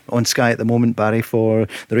protest there on Sky at the moment, Barry, for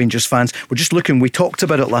the Rangers fans. We're just looking, we talked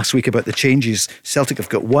about it last week about the changes. Celtic have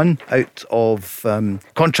got one out of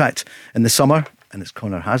contract in the summer, and it's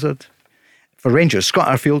Connor Hazard. For Rangers, Scott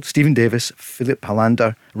Arfield, Stephen Davis, Philip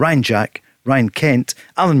Hollander, Ryan Jack, Ryan Kent,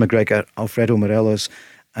 Alan McGregor, Alfredo Morelos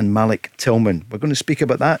and Malik Tillman. We're going to speak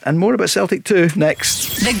about that and more about Celtic too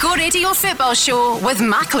next. The Go Radio Football Show with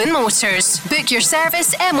Macklin Motors. Book your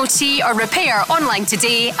service, MOT or repair online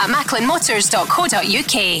today at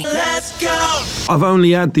macklinmotors.co.uk. Let's go! I've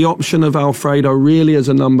only had the option of Alfredo really as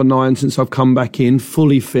a number 9 since I've come back in,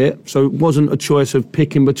 fully fit. So it wasn't a choice of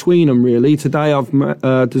picking between them really. Today I've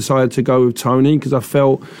decided to go with Tony because I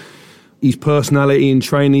felt his personality and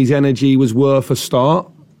training, his energy was worth a start.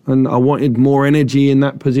 And I wanted more energy in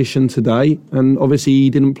that position today. And obviously he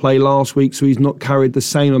didn't play last week, so he's not carried the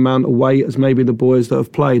same amount of weight as maybe the boys that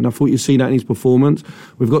have played. And I thought you'd see that in his performance.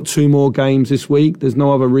 We've got 2 more games this week. There's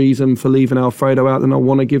no other reason for leaving Alfredo out than I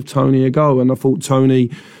want to give Tony a go. And I thought Tony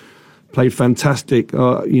played fantastic.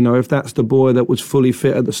 If that's the boy that was fully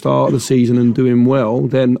fit at the start of the season and doing well,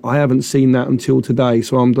 then I haven't seen that until today.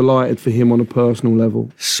 So I'm delighted for him on a personal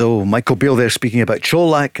level. So Michael Beale there speaking about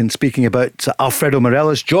Cholak and speaking about Alfredo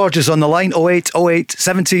Morelos. George is on the line, 0808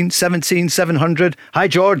 17 17 700. Hi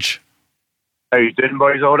George. How you doing,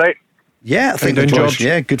 boys? All right? Yeah, I think George.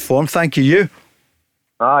 Yeah, good form. Thank you. You?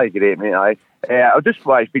 Aye, great, mate. Aye. I just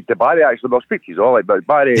want to speak to Barry, actually. I'll speak to you all about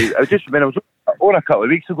Barry. I was on a couple of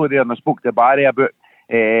weeks ago there and I spoke to Barry about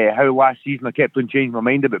how last season I kept on changing my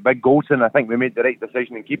mind about Big Goldson. I think we made the right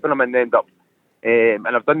decision in keeping him and end up and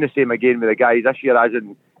I've done the same again with the guys this year, as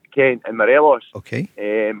in Kent and Morelos. Okay.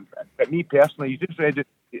 But me personally, you just read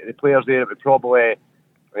the players there that would probably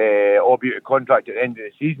all be out of contract at the end of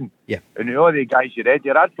the season. Yeah. And all the guys you read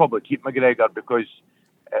there, I'd probably keep McGregor because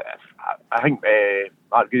I think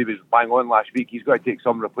Mark Guidi was bang on last week. He's got to take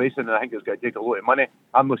some replacing, and I think it's got to take a lot of money.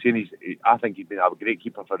 I'm not saying I think he's been a great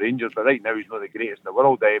keeper for Rangers, but right now he's not the greatest in the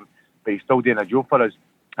world. But he's still doing a job for us.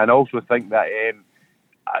 And I also think that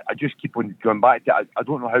I just keep on going back to I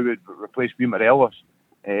don't know how we'd replace Morelos.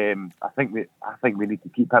 I think we need to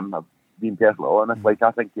keep him. Being perfectly honest,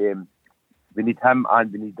 I think we need him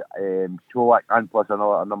and we need Cholak and plus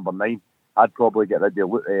another number 9. I'd probably get rid of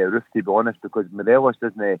Roof, to be honest, because Morelos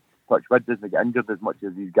doesn't get injured as much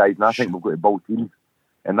as these guys, and I think we've got to build teams,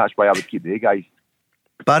 and that's why I would keep the guys.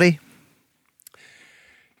 Barry?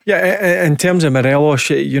 Yeah, in terms of Morelos,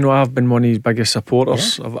 I've been one of his biggest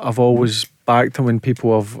supporters. Yeah. I've always backed him when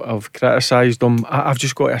people have criticised him. I've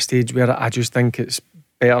just got to a stage where I just think it's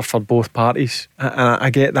better for both parties, and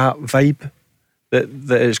I get that vibe that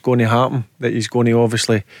it's going to happen, that he's going to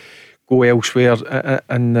obviously go elsewhere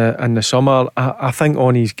in the summer. I think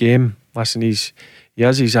on his game, listen, he's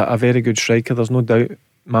a very good striker. There's no doubt in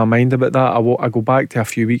my mind about that. I go back to a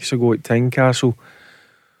few weeks ago at Tynecastle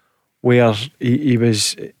where he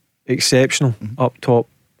was exceptional up top.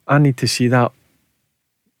 I need to see that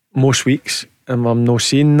most weeks, and I'm not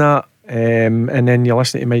seeing that. And then you're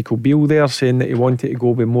listening to Michael Beale there saying that he wanted to go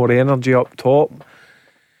with more energy up top.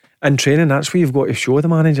 In training, that's where you've got to show the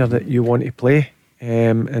manager that you want to play.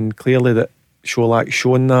 And clearly that Cholak's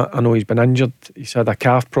shown that. I know he's been injured, he's had a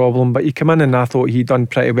calf problem, but he came in and I thought he'd done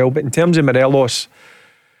pretty well. But in terms of Morelos,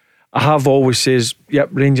 I have always says, yep,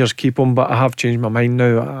 Rangers keep him, but I have changed my mind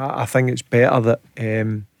now. I think it's better that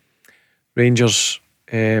Rangers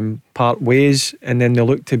part ways and then they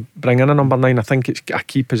look to bring in a number 9. I think it's a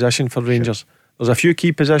key position for Rangers. Sure. There's a few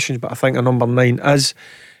key positions, but I think a number 9 is.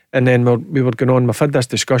 And then we were going on, we've had this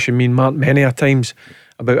discussion, me and Mark, many a times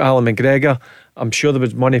about Alan McGregor. I'm sure there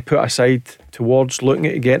was money put aside towards looking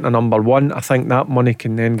at getting a number 1. I think that money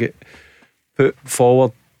can then get put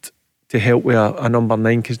forward to help with a number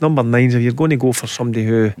 9, because number 9s, if you're going to go for somebody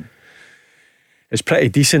who is pretty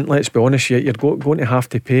decent. Let's be honest, you're going to have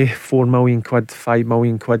to pay £4 million, £5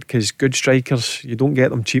 million, because good strikers, you don't get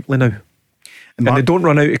them cheaply now, and they don't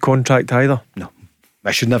run out of contract either. No,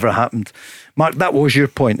 that should never have happened. Mark, that was your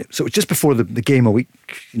point. So it was just before the game a week,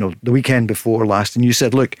 the weekend before last, and you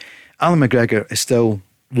said, look, Alan McGregor is still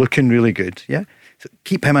looking really good. Yeah, so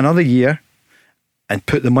keep him another year and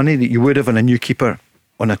put the money that you would have on a new keeper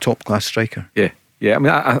on a top class striker. Yeah, I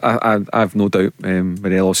mean, I've no doubt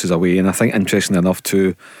Morelos is away, and I think interestingly enough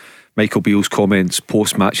too, Michael Beale's comments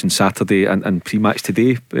post match on Saturday and pre match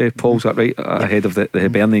today, Paul's that right, ahead of the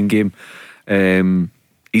Hibernian game,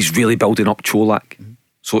 he's really building up Čolak.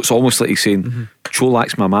 So it's almost like he's saying,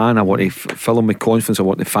 Čolak's my man, I want to fill him with confidence, I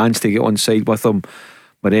want the fans to get on side with him.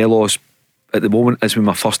 Morelos at the moment is with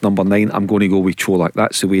my first number 9, I'm going to go with Čolak.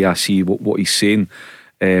 That's the way I see what he's saying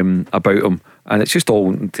about him. And it's just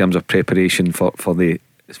all in terms of preparation for the,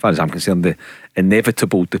 as far as I'm concerned, the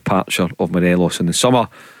inevitable departure of Morelos in the summer.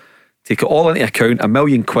 Take it all into account, £1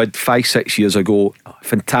 million 5-6 years ago,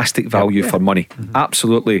 fantastic value for money.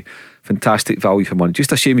 Absolutely fantastic value for money.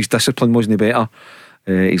 Just a shame his discipline wasn't better.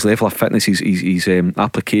 His level of fitness, his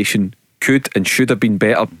application could and should have been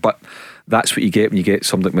better, but that's what you get when you get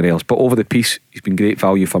somebody like Morelos. But over the piece, he's been great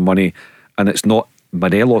value for money, and it's not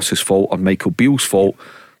Morelos' fault or Michael Beale's fault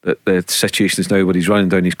that the situation is now where he's running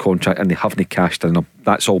down his contract and they haven't cashed in him.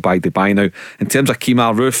 That's all by the by now. In terms of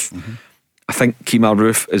Kemar Roofe, I think Kemar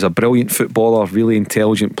Roofe is a brilliant footballer, really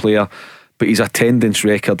intelligent player, but his attendance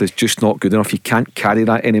record is just not good enough. You can't carry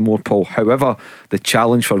that anymore, Paul. However, the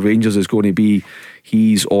challenge for Rangers is going to be,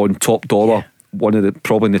 he's on top dollar, one of the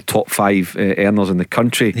probably in the top 5 earners in the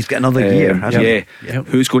country. He's got another year, hasn't he?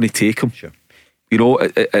 Who's going to take him? Sure.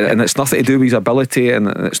 And it's nothing to do with his ability, and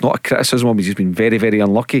it's not a criticism of him. He's been very, very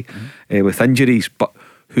unlucky with injuries, but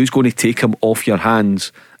who's going to take him off your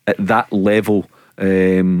hands at that level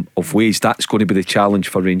of wage? That's going to be the challenge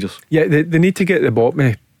for Rangers. Yeah, they need to get to the bottom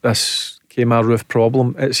of this Kemar Roofe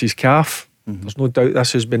problem. It's his calf. There's no doubt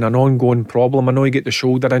this has been an ongoing problem. I know he got the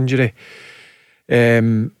shoulder injury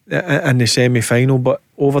in the semi-final, but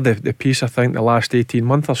over the piece, I think the last 18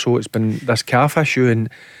 months or so, it's been this calf issue,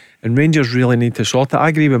 and Rangers really need to sort it. I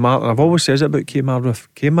agree with Martin. I've always said it about Kemar Roofe.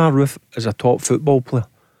 Kemar Roofe is a top football player.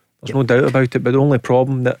 There's no doubt about it, but the only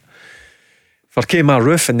problem that for Kemar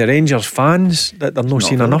Roofe and the Rangers fans, that they're not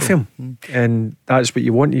seeing enough of him, and that's what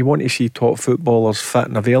you want. You want to see top footballers fit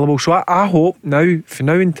and available. So I hope now, from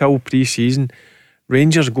now until pre-season,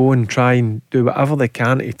 Rangers go and try and do whatever they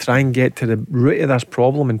can to try and get to the root of this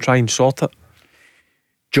problem and try and sort it.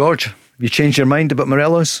 George, have you changed your mind about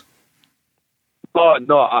Morelos?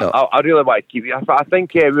 No, I really want to keep it. I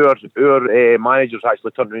think our managers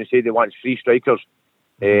actually turned around and said they want 3 strikers.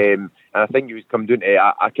 And I think he was come down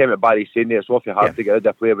to, I came at Barry saying that it's awfully hard to get rid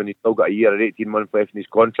of a player when he's still got a year or 18 months left in his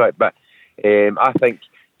contract. But I think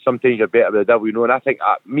sometimes you're better with the devil, and I think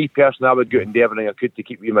me personally, I would go and do everything I could to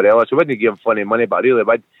keep Morelos. I wouldn't give him funny money, but I really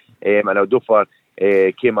would. And I would go for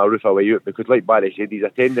Kemar Roofe away out, because like Barry said, his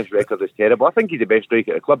attendance record is terrible. I think he's the best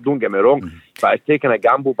striker at the club, don't get me wrong, but it's taking a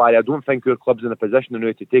gamble, Barry. I don't think our club's in a position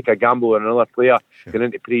now to take a gamble on another player going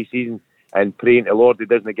into pre-season and praying to Lord he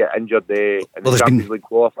doesn't get injured in the Champions League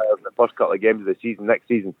qualifiers in the first couple of games of the season next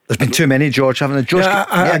season. There's been too many, George, haven't there?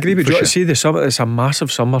 I agree with George. Sure. See, the summer, it's a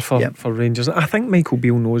massive summer for Rangers. I think Michael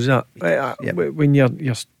Beale knows that. When you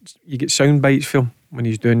get sound bites from him when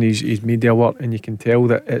he's doing his media work, and you can tell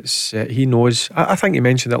that it's he knows. I think he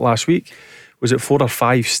mentioned it last week. Was it 4 or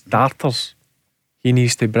 5 starters he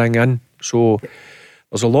needs to bring in? So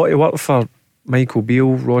there's a lot of work for Michael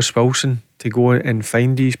Beale, Ross Wilson, to go and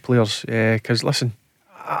find these players. Because listen,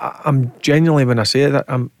 I'm genuinely when I say that,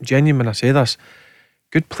 I'm genuine when I say this.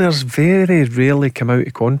 Good players very rarely come out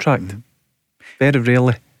of contract. Very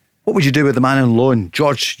rarely. What would you do with the man on loan?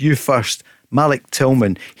 George, you first. Malik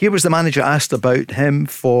Tillman. Here was the manager asked about him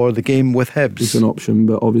for the game with Hibs. It's an option,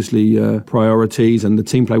 but obviously priorities, and the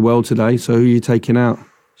team play well today, so who are you taking out?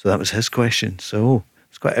 So that was his question. So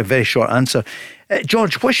it's quite a very short answer.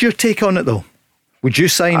 George, what's your take on it though? Would you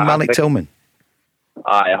sign Malik Tillman?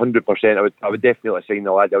 100%. I would definitely sign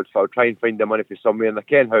the lad. I would try and find the money for somewhere, and I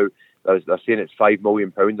ken how they're saying it's £5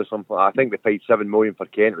 million or something like that. I think they paid $7 million for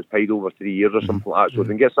Kent. It was paid over 3 years or something like that. So they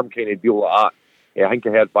can get some kind of deal like that. I think I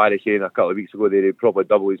heard Barry saying a couple of weeks ago they'd probably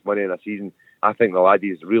double his money in a season. I think the lad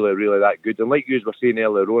is really, really that good. And like you were saying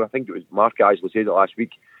earlier on, I think it was Mark actually said it last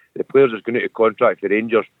week, the players that's going out of contract for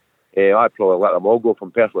Rangers, I'd probably let them all go, if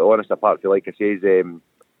I'm perfectly honest, apart from, like I say,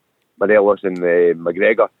 Morelos and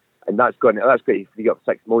McGregor. And that's got to free up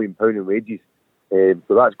 £6 million in wages.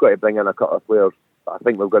 So that's got to bring in a couple of players. But I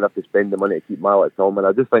think we're going to have to spend the money to keep Malik Tillman.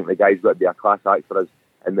 I just think the guy's got to be a class act for us.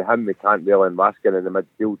 And with him, we can't really in Raskin in the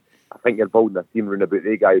midfield. I think you're building a team around about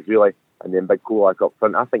the guys really, and then big Kolak up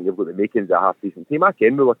front. I think you've got the makings of a half decent team. I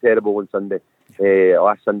can we were terrible on Sunday,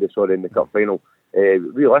 last Sunday, in the cup final.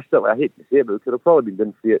 Realistically, I hate to say it, but we could have probably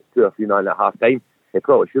been doing 2 or 3 nil at half time. They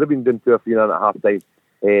probably should have been doing 2 or 3 nil at half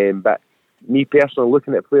time. But me personally,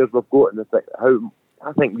 looking at players we've got, and how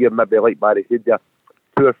I think we're maybe, like Barry said there,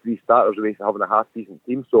 2 or 3 starters away from having a half decent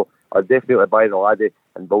team. So I'd definitely buy the laddie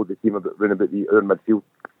and build the team round about our midfield.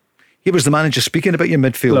 Here was the manager speaking about your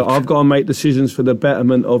midfield. Look, I've got to make decisions for the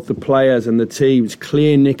betterment of the players and the team. It's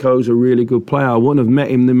clear Nico's a really good player. I wouldn't have met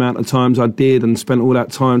him the amount of times I did and spent all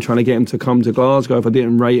that time trying to get him to come to Glasgow if I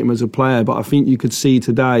didn't rate him as a player. But I think you could see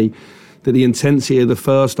today that the intensity of the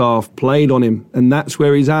first half played on him, and that's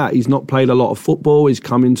where he's at. He's not played a lot of football. He's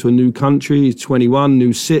come into a new country. He's 21,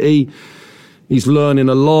 new city. He's learning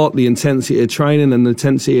a lot, the intensity of training and the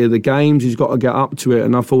intensity of the games. He's got to get up to it.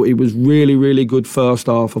 And I thought he was really, really good first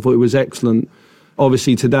half. I thought he was excellent.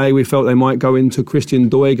 Obviously, today we felt they might go into Christian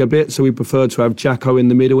Doig a bit, so we preferred to have Jacko in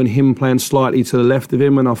the middle and him playing slightly to the left of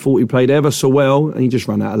him. And I thought he played ever so well, and he just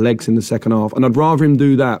ran out of legs in the second half. And I'd rather him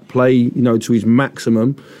do that, play, to his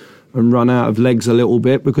maximum, and run out of legs a little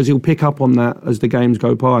bit, because he'll pick up on that as the games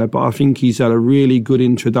go by. But I think he's had a really good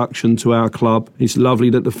introduction to our club. It's lovely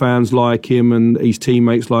that the fans like him and his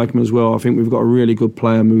teammates like him as well. I think we've got a really good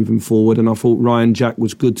player moving forward, and I thought Ryan Jack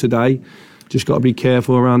was good today. Just got to be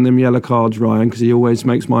careful around them yellow cards, Ryan, because he always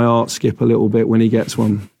makes my heart skip a little bit when he gets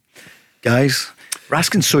one. Guys,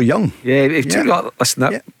 Raskin's so young.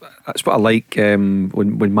 Listen, that's what I like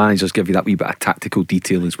when managers give you that wee bit of tactical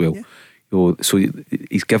detail as well. So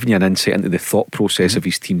he's given you an insight into the thought process of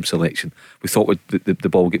his team selection. We thought the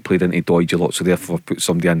ball get played into Doidge a lot, so therefore put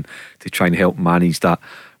somebody in to try and help manage that.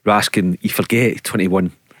 Raskin, you forget,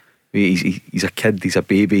 21. He's a kid, he's a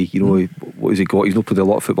baby. What has he got? He's not played a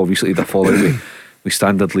lot of football recently. They're falling with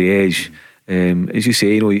Standard Liège. As you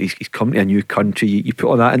say, he's come to a new country. You put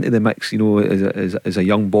all that into the mix, as a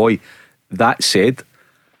young boy. That said,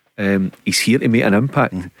 he's here to make an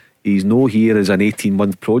impact. He's no here as an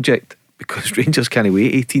 18-month project, because Rangers can't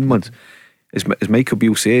wait 18 months. As Michael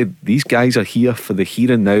Beale said, these guys are here for the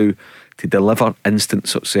here and now to deliver instant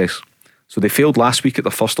success. So they failed last week at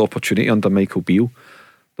their first opportunity under Michael Beale.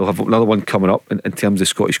 They'll have another one coming up in terms of the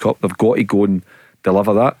Scottish Cup. They've got to go and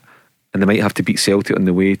deliver that, and they might have to beat Celtic on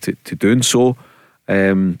the way to doing so,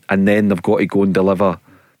 and then they've got to go and deliver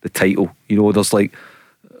the title.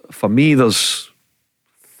 For me, there's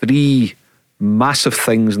 3 massive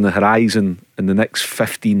things in the horizon in the next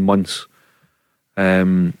 15 months.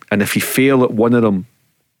 And if you fail at one of them,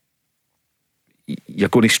 you're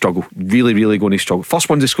going to struggle. Really, really going to struggle. First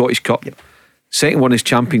one's the Scottish Cup. Yep. Second one is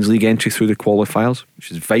Champions League entry through the qualifiers, which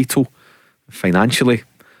is vital financially,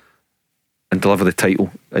 and deliver the title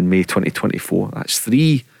in May 2024. That's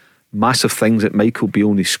 3 massive things that Michael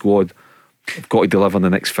Beale and his squad have got to deliver in the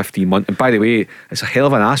next 15 months. And by the way, it's a hell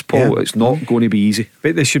of an ask, Paul. It's not going to be easy.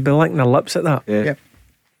 But they should be licking their lips at that. Yeah.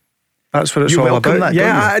 That's what it's all about.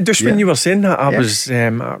 When you were saying that, I was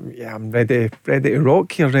I'm ready to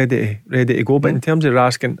rock here, ready to go. But in terms of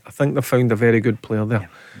Raskin, I think they've found a very good player there.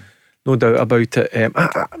 No doubt about it.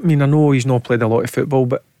 I know he's not played a lot of football,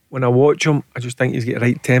 but when I watch him, I just think he's got the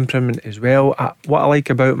right temperament as well. What I like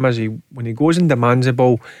about him is when he goes and demands the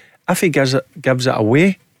ball, if he gives it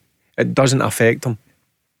away, it doesn't affect him.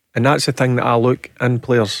 And that's the thing that I look in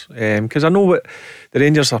players, because I know what the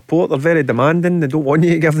Rangers support. They're very demanding. They don't want you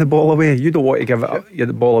to give the ball away. You don't want to give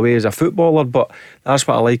the ball away as a footballer, but that's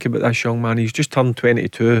what I like about this young man. He's just turned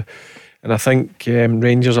 22, and I think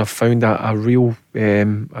Rangers have found a real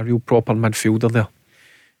proper midfielder there.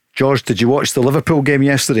 George, did you watch the Liverpool game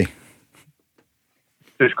yesterday?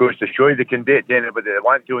 Just goes to show you they can date anybody they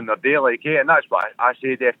want to on their day, and that's what I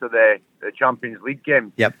said after the Champions League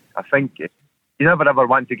game. Yep. I think you never ever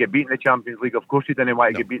want to get beaten in the Champions League. Of course you didn't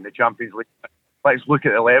want to get beaten in the Champions League. Let's look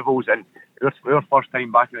at the levels, and our first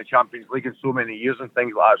time back in the Champions League in so many years and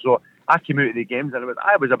things like that. So I came out of the games and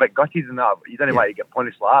I was a bit gutted in that. You didn't want to get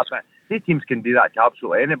punished like that. But these teams can do that to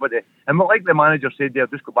absolutely anybody. And like the manager said there,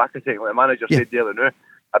 just go back a second, like the manager said there now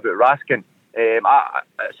about Raskin. I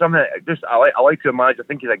like your manager. I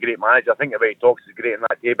think he's a great manager. I think the way he talks is great in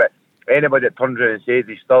that day. But anybody that turns around and says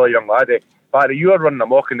he's still a young laddie, Barry, you are running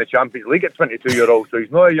amok in the Champions League at 22-year-old, so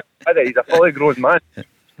he's not a young laddie. He's a fully grown man.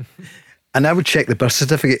 And I would check the birth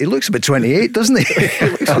certificate. He looks about 28, doesn't he?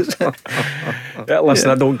 Listen,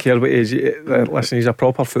 I don't care what age. Listen, he's a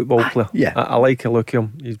proper football player. Yeah, I like a look at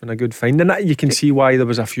him. He's been a good find, and you can see why there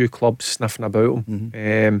was a few clubs sniffing about him.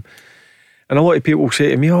 And a lot of people say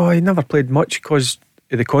to me, he never played much because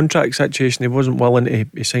of the contract situation. He wasn't willing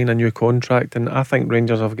to sign a new contract. And I think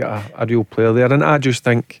Rangers have got a real player there. And I just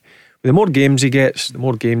think The more games he gets, the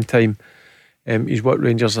more game time, he's what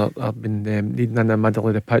Rangers have been needing in the middle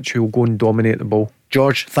of the pitch, who will go and dominate the ball.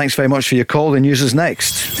 George, thanks very much for your call. The news is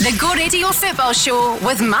next. The Go Radio Football Show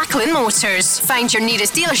with Macklin Motors. Find your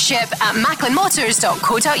nearest dealership at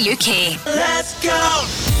macklinmotors.co.uk. Let's go!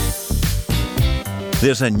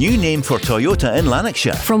 There's a new name for Toyota in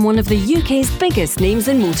Lanarkshire. From one of the UK's biggest names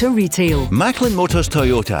in motor retail. Macklin Motors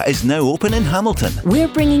Toyota is now open in Hamilton. We're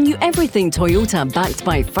bringing you everything Toyota, backed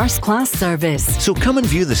by first-class service. So come and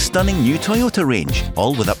view the stunning new Toyota range,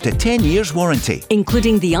 all with up to 10 years warranty.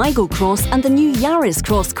 Including the Igo Cross and the new Yaris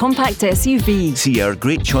Cross compact SUV. See our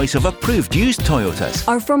great choice of approved used Toyotas.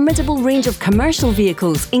 Our formidable range of commercial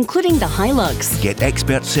vehicles, including the Hilux. Get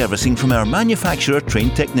expert servicing from our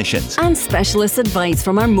manufacturer-trained technicians. And specialist advice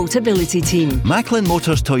from our Motability team. Macklin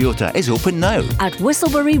Motors Toyota is open now at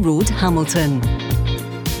Whistlebury Road, Hamilton.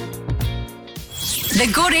 The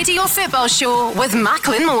Go Radio Football Show with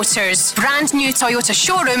Macklin Motors. Brand new Toyota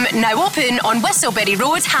showroom now open on Whistlebury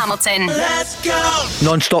Road, Hamilton. Let's go!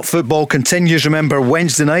 Non-stop football continues. Remember,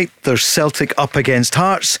 Wednesday night there's Celtic up against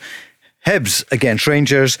Hearts, Hibs against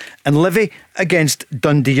Rangers, and Livy against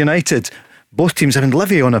Dundee United. Both teams having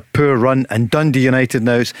Livy on a poor run, and Dundee United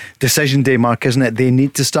now, it's decision day, Mark, isn't it? They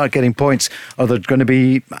need to start getting points or they're going to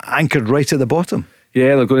be anchored right at the bottom.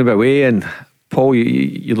 Yeah, they're going to be away. And Paul,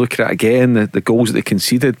 you look at it again, the goals that they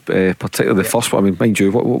conceded, particularly the first one. I mean, mind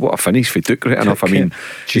you, what a finish for Duke, right enough. I mean,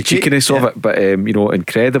 the cheekiness of it, but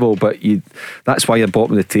incredible. But that's why you're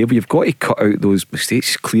bottom of the table. You've got to cut out those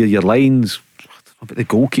mistakes, clear your lines. But the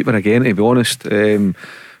goalkeeper again, to be honest,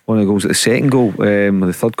 one of the goals at the second goal, or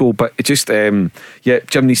the third goal, but it just Jim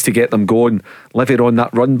needs to get them going. Livy are on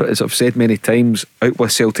that run, but as I've said many times, out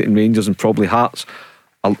with Celtic and Rangers and probably Hearts,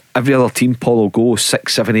 every other team, Paul, will go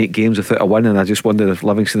 6, 7, 8 games without a win, and I just wonder if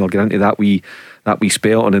Livingston will get into that wee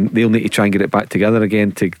spell, and then they'll need to try and get it back together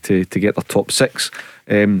again to get their top 6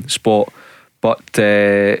 spot. But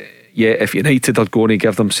if United are going to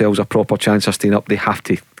give themselves a proper chance of staying up, they have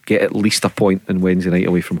to get at least a point on Wednesday night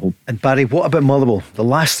away from home. And Barry, what about Motherwell? The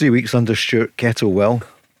last 3 weeks under Stuart Kettlewell,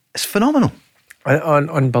 it's phenomenal.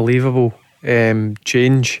 Unbelievable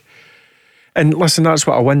change. And listen, that's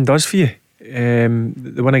what a win does for you.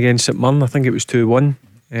 The win against St Mirren, I think it was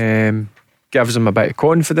 2-1, gives them a bit of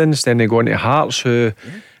confidence. Then they go into Hearts, who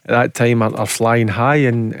at that time are flying high,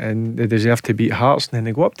 and they deserve to beat Hearts. And then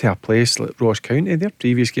they go up to a place like Ross County. Their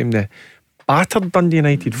previous game, they battered Dundee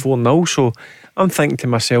United 4-0. So I'm thinking to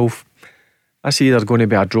myself, that's either going to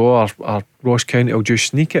be a draw or Ross County will just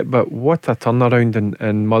sneak it. But what a turnaround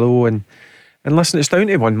in Motherwell. And listen, it's down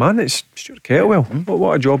to one man. It's Stuart Kettlewell.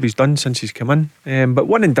 What a job he's done since he's come in. But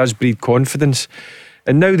winning does breed confidence.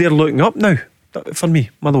 And now they're looking up now. For me,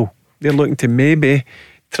 Motherwell, they're looking to maybe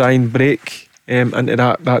try and break into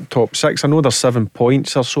that top 6. I know there's 7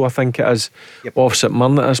 points or so, I think it is, off St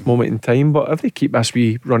Mirren at this moment in time. But if they keep this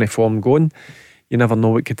wee run of form going, you never know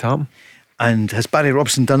what could happen. And has Barry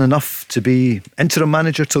Robson done enough to be interim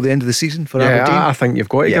manager till the end of the season for Aberdeen? I think you've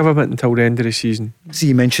got to give him it until the end of the season. See,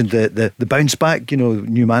 you mentioned the bounce back,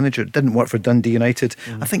 new manager. It didn't work for Dundee United.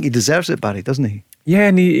 I think he deserves it, Barry, doesn't he? Yeah,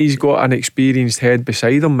 and he's got an experienced head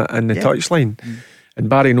beside him in the touchline. And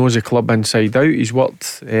Barry knows the club inside out. He's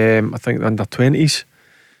worked, I think, the under-20s.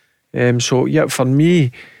 So, for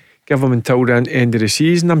me, give him until the end of the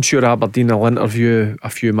season. I'm sure Aberdeen will interview a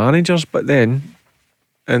few managers, but then...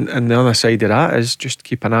 And the other side of that is just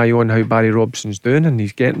keep an eye on how Barry Robson's doing, and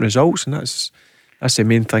he's getting results, and that's the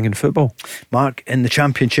main thing in football. Mark, in the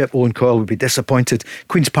Championship, Owen Coyle would be disappointed.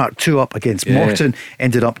 Queen's Park 2 up against Morton,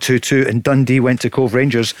 ended up 2-2, and Dundee went to Cove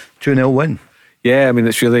Rangers 2-0 win. Yeah, I mean,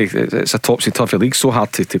 it's a topsy-turvy league, so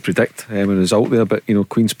hard to predict a result there, but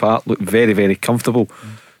Queen's Park looked very, very comfortable.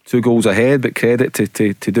 2 goals ahead, but credit to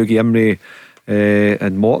Dougie Imrie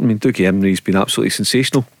and Morton. I mean, Dougie Imrie's been absolutely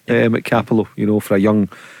sensational at Capello, for a young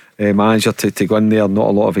manager to go in there. Not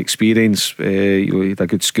a lot of experience. He had a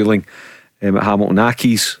good schooling at Hamilton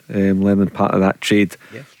Accies, learning part of that trade.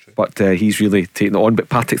 But he's really taken it on. But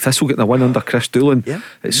Partick Thistle getting a win under Chris Doolan.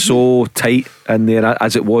 It's so tight in there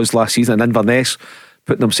as it was last season. And Inverness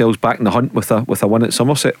putting themselves back in the hunt with a win at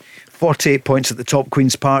Somerset. 48 points at the top,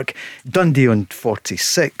 Queen's Park. Dundee on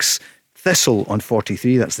 46. Thistle on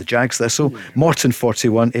 43, that's the Jags Thistle. Morton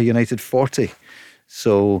 41, Ayr United 40.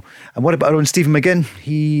 So, and what about our own Stephen McGinn?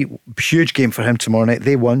 Huge game for him tomorrow night.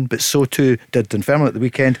 They won, but so too did Dunfermline at the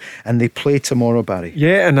weekend, and they play tomorrow, Barry.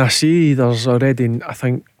 Yeah, and I see there's already, I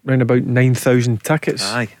think, around about 9,000 tickets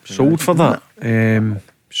sold for that.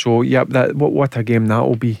 So, what a game that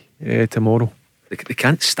will be tomorrow. They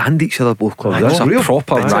can't stand each other, both clubs. That's a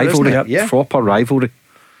proper rivalry. Proper rivalry.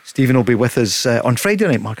 Stephen will be with us on Friday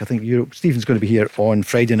night, Mark. I think Stephen's going to be here on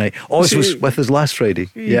Friday night. Oz was with us last Friday.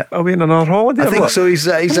 Yeah. Are we on another holiday? I think so. He's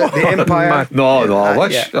at the Empire. No, I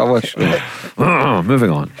wish. Moving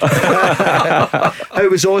on. How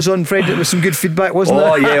was Oz on Friday? There was some good feedback, wasn't there?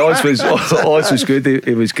 Oh yeah, Oz was good.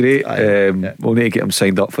 It was great. We'll need to get him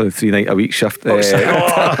signed up for the 3-night-a-week shift. It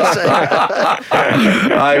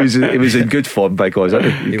was in good form, by God.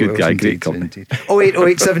 He's a good guy, great company.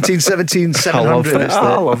 0808 17 17 700.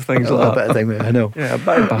 I love things like that. I know. Yeah, a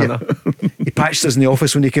bit of banner. He patched us in the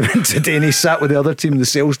office when he came in today, and he sat with the other team, the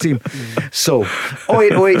sales team. So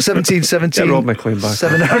 0808 17 17 Rob McLean back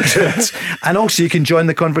 700. And also you can join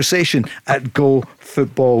the conversation at Go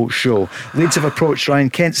Football Show. Leeds have approached Ryan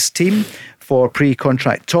Kent's team for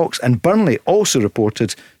pre-contract talks, and Burnley also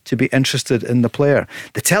reported to be interested in the player.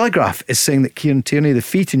 The Telegraph is saying that Kieran Tierney, the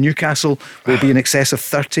fee to Newcastle will be in excess of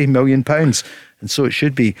 £30 million, and so it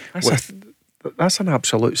should be. That's an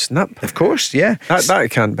absolute snip. Of course, yeah.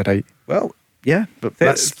 That can't be right. Well, yeah, but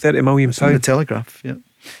that's £30 million. The Telegraph, yeah.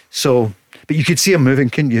 So, but you could see him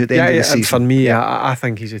moving, couldn't you? At the end of the season. And for me, I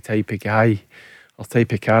think he's a type of guy, or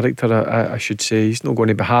type of character, I should say. He's not going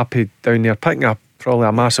to be happy down there picking up probably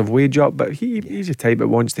a massive wage up, but he's a type that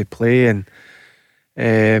wants to play, and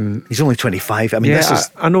he's only 25. I mean,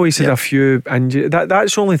 I know he's had a few injuries.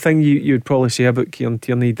 That's the only thing you'd probably say about Kieran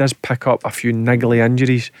Tierney. He does pick up a few niggly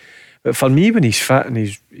injuries, but for me, when he's fit and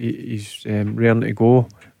he's raring to go,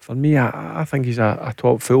 for me, I think he's a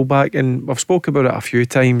top fullback, and we've spoken about it a few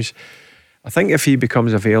times. I think if he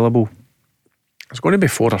becomes available, there's going to be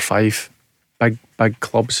 4 or 5 big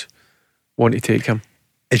clubs want to take him.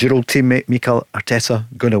 Is your old teammate Mikel Arteta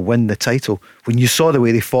going to win the title? When you saw the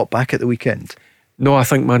way they fought back at the weekend? No, I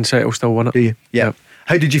think Man City will still win it. Do you? Yeah. Yep.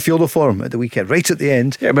 How did you feel though for him at the weekend? Right at the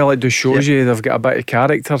end? Yeah, well, it just shows you they've got a bit of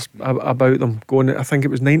character about them. Going, I think it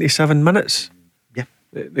was 97 minutes. Yeah.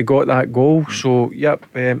 They got that goal. So,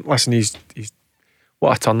 listen, he's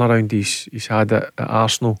what a turnaround he's had at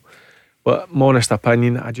Arsenal. But my honest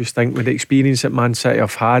opinion, I just think with the experience that Man City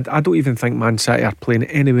have had, I don't even think Man City are playing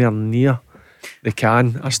anywhere near they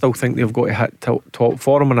can. I still think they've got to hit top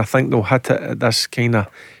form, and I think they'll hit it at this kind of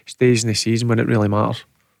stage in the season when it really matters.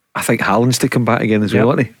 I think Haaland's to come back again as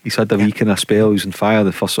well, isn't he? He's had a week in a spell. He was on fire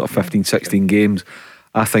the first sort of 15-16 games.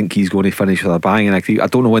 I think he's going to finish with a bang, and I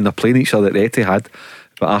don't know when they're playing each other at the Etihad,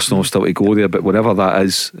 but Arsenal will still to go there. But whatever that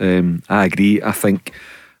is, I agree. I think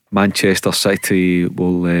Manchester City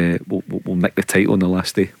will nick the title on the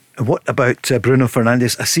last day. What about Bruno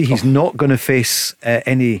Fernandes? I see he's not going to face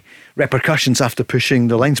any repercussions after pushing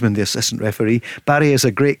the linesman, the assistant referee. Barry is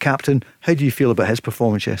a great captain. How do you feel about his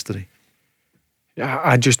performance yesterday? Yeah,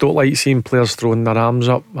 I just don't like seeing players throwing their arms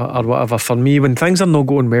up or whatever. For me, when things are not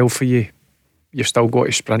going well for you, you've still got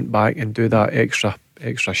to sprint back and do that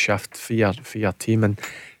extra shift for your team.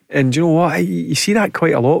 And you know what? You see that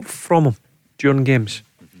quite a lot from him during games,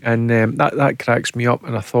 and that cracks me up.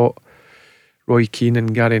 And I thought Roy Keane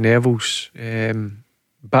and Gary Neville's bit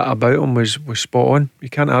about him was spot on. You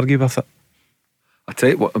can't argue with it. I tell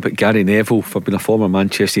you what about Gary Neville, for being a former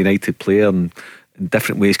Manchester United player and in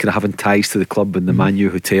different ways kind of having ties to the club and the Man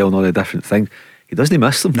U hotel and all the different things, he doesn't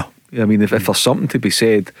miss them. No. I mean, if there's something to be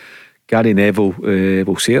said, Gary Neville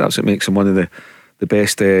will say that's what makes him one of the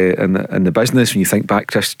best in the business. When you think back,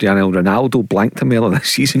 Cristiano Ronaldo blanked him earlier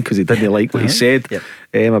this season because he didn't like what he said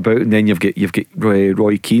about, and then you've got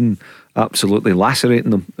Roy Keane absolutely lacerating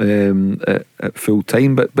them at full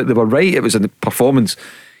time. But they were right, it was a performance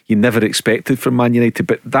you never expected from Man United.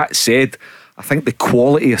 But that said, I think the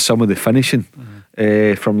quality of some of the finishing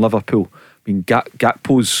from Liverpool, I mean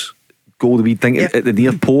Gakpo's goal, the wee thing at the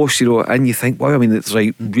near post, and you think, wow, I mean, it's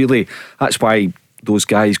like really, that's why those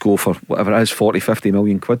guys go for whatever it is, 40-50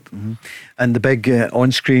 million quid. And the big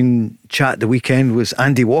on-screen chat the weekend was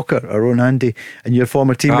Andy Walker, our own Andy, and your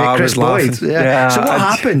former teammate Chris Boyd. So what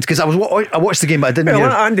happened? Because I watched the game, but I didn't hear.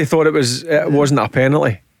 Andy thought it wasn't a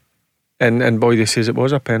penalty, and Boyd says it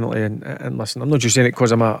was a penalty. And listen, I'm not just saying it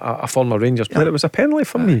because I'm a former Rangers player. It was a penalty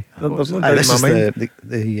for me. There's no doubt in my mind.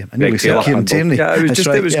 I knew we said Kieran Tierney. Yeah,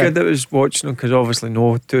 it was good. It was watching them because obviously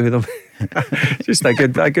no two of them. Just a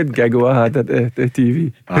good giggle I had at the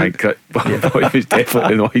TV. He was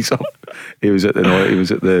definitely the noise up. He was at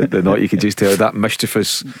the night. You could just tell that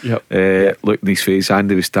mischievous look in his face.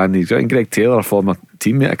 Andy was standing. And Greg Taylor, a former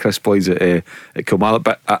teammate of Chris Boyd's at Kilmarnock.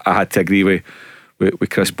 But I had to agree with with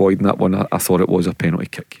Chris Boyd in that one. I thought it was a penalty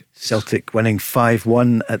kick. Celtic winning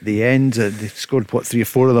 5-1 at the end. They scored 3 or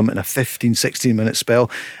 4 of them in a 15-16 minute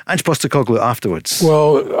spell. Ange Postecoglou afterwards.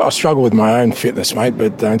 Well, I struggle with my own fitness, mate,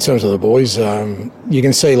 but in terms of the boys, you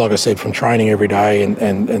can see, like I said, from training every day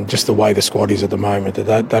and just the way the squad is at the moment,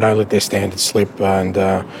 that they don't let their standards slip. And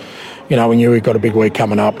we knew we've got a big week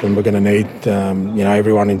coming up, and we're going to need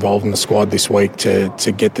everyone involved in the squad this week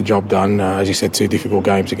to get the job done. As you said, 2 difficult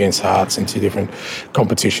games against Hearts in 2 different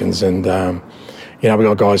competitions, and we've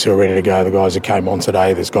got guys who are ready to go. The guys that came on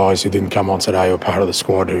today, there's guys who didn't come on today who are part of the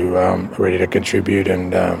squad who are ready to contribute,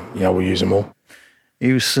 and we'll use them all.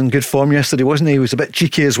 He was in good form yesterday, wasn't he? He was a bit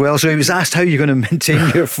cheeky as well. So he was asked, how are you going to maintain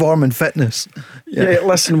your form and fitness? Yeah,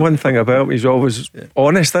 listen, one thing about him, he's always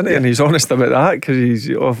honest, isn't he? And he's honest about that, because he's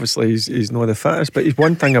not the fittest. But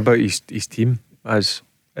one thing about his team is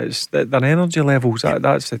it's their energy levels.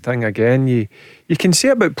 That's the thing again. You can say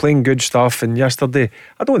about playing good stuff. And yesterday,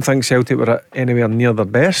 I don't think Celtic were anywhere near their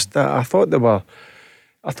best. I thought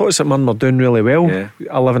St Mirren were doing really well.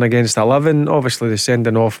 11 against 11. Obviously the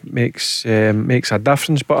sending off makes a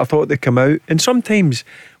difference, but I thought they come out, and sometimes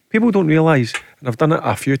people don't realise, and I've done it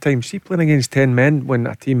a few times, see, playing against 10 men when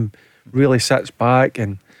a team really sits back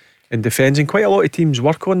and defends, and quite a lot of teams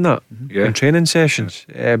work on that in training sessions.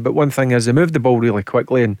 But one thing is, they move the ball really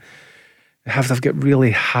quickly, and they've got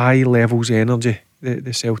really high levels of energy,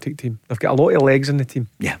 the Celtic team. They've got a lot of legs in the team.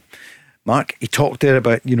 Yeah. Mark, he talked there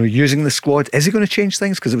about using the squad. Is he going to change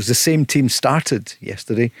things? Because it was the same team started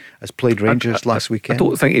yesterday as played Rangers last weekend. I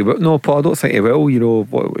don't think he will. No, Paul, I don't think he will.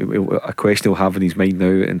 A question he'll have in his mind now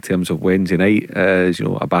in terms of Wednesday night is,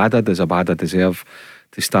 Abada, does Abada deserve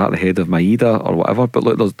to start ahead of Maeda or whatever? But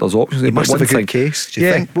look, there's options. He must have a good case, do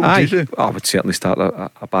you think? What would you do? I would certainly start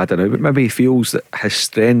Abada now, but maybe he feels that his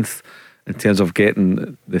strength in terms of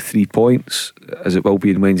getting the 3 points, as it will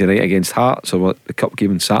be on Wednesday night against Hearts, or the cup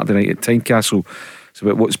game on Saturday night at Tynecastle, it's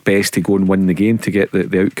about what's best to go and win the game to get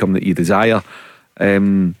the outcome that you desire.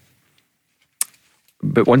 But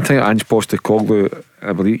one thing at Ange Postecoglou,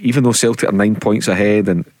 I believe, even though Celtic are 9 points ahead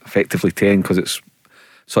and effectively 10 because it's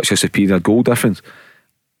such a superior goal difference,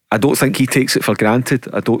 I don't think he takes it for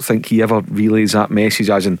granted. I don't think he ever relays that message,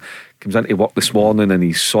 as in comes into work this morning and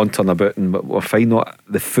he's sauntering about, and we're finding out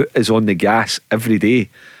the foot is on the gas every day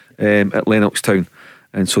at Lennoxtown,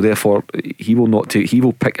 and so therefore he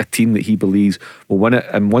will pick a team that he believes will win it.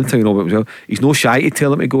 And one thing I know about him, he's no shy to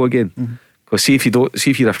tell him to go again, because see if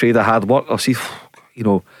you're afraid of hard work, or see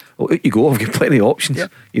well, out you go, I've got plenty of options.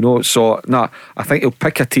 So I think he'll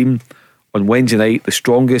pick a team on Wednesday night, the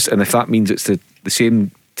strongest, and if that means it's the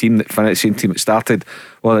same team that started,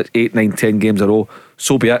 well, it's 8, 9, 10 games in a row,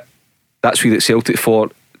 so be it. That's what it's Celtic for.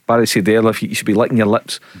 Barry said earlier, you should be licking your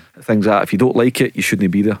lips at things like that. If you don't like it, you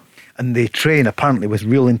shouldn't be there. And they train apparently with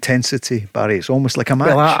real intensity, Barry. It's almost like a match.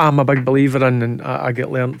 Well, I'm a big believer in, and I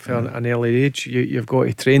get learnt from an early age, you've got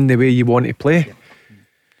to train the way you want to play.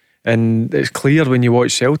 And it's clear when you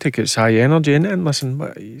watch Celtic, it's high energy, isn't it? And listen,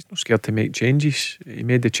 he's not scared to make changes. He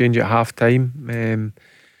made the change at half time.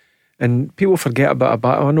 And people forget about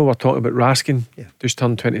Abada. I know we're talking about Raskin, just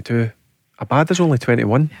turned 22. Abada's only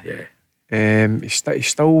 21. He's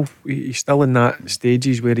still in that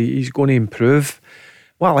stages where he's going to improve.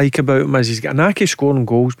 What I like about him is he's got a knack of scoring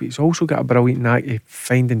goals, but he's also got a brilliant knack of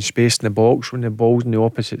finding space in the box when the ball's on the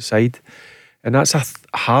opposite side, and that's a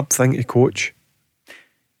hard thing to coach.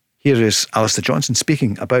 Here is Alistair Johnson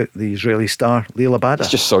speaking about the Israeli star Liel Abada.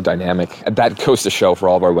 It's just so dynamic. That goes to show for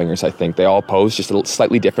all of our wingers, I think. They all pose just a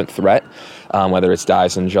slightly different threat, whether it's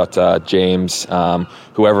Dyson, Jota, James,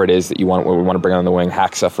 whoever it is that we want to bring on the wing.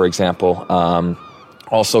 Haxa, for example.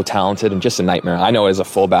 Also talented and just a nightmare. I know as a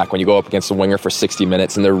fullback, when you go up against a winger for 60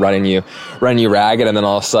 minutes and they're running you ragged, and then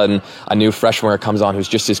all of a sudden a new fresh winger comes on who's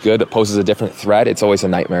just as good but poses a different threat, it's always a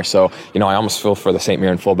nightmare. So, I almost feel for the St.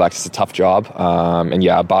 Mirren fullbacks, it's a tough job.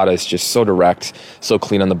 Abada is just so direct, so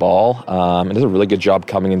clean on the ball, and does a really good job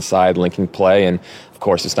coming inside, linking play, and of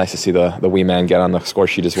course it's nice to see the wee man get on the score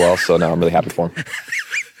sheet as well. So no, I'm really happy for him.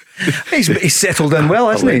 He's settled in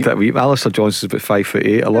well, hasn't he? Alistair Johnson's about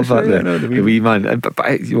 5'8". I love that. The wee man. But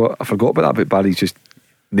I forgot about that. But Barry's just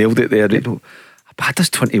nailed it there.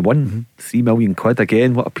 Abada's 21, £3 million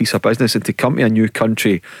again. What a piece of business! And to come to a new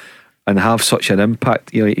country and have such an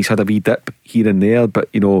impact. He's had a wee dip here and there,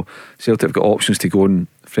 but Celtic have got options to go and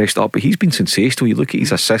freshen up. But he's been sensational. You look at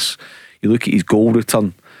his assists, you look at his goal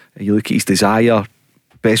return, you look at his desire,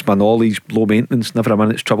 best man knowledge, low maintenance, never a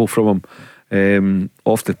minute's trouble from him.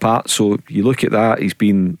 Off the part, so you look at that, he's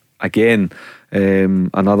been again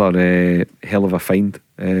another hell of a find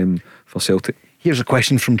for Celtic. Here's a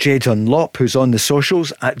question from Jay Dunlop, who's on the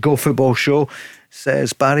socials at Go Football Show.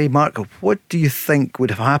 says Barry. Mark, what do you think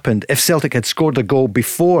would have happened if Celtic had scored a goal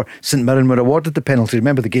before St Mirren were awarded the penalty?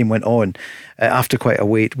 Remember, the game went on after quite a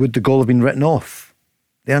wait. Would the goal have been written off?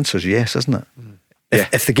 The answer is yes, isn't it?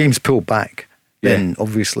 If the game's pulled back, then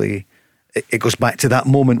obviously it goes back to that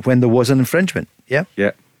moment when there was an infringement. Yeah?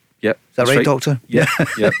 Yeah. Is that right, Doctor? Yeah.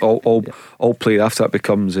 All play after that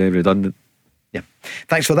becomes redundant. Yeah.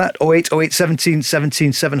 Thanks for that. 08 17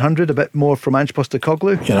 17 700. A bit more from Ange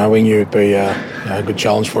Postecoglou. You know, we knew it'd be a good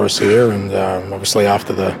challenge for us here, and obviously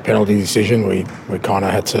after the penalty decision, we kind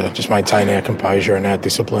of had to just maintain our composure and our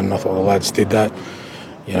discipline. I thought the lads did that.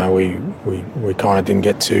 You know, we kind of didn't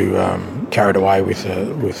get too carried away with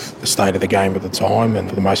the state of the game at the time, and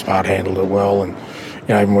for the most part handled it well. And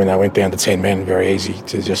you know, even when they went down to 10 men, very easy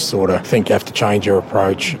to just sort of think you have to change your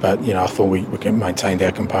approach. But you know, I thought we maintained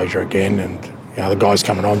our composure again, and you know, the guys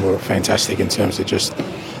coming on were fantastic in terms of just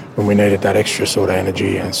when we needed that extra sort of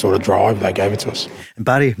energy and sort of drive, they gave it to us. And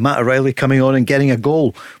Barry, Matt O'Reilly coming on and getting a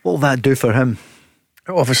goal. What will that do for him?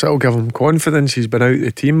 Obviously, it'll give him confidence. He's been out of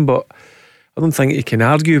the team, but I don't think he can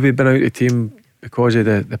argue with being out of the team because of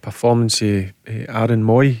the performance of Aaron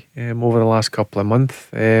Moy over the last couple of months.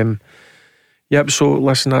 So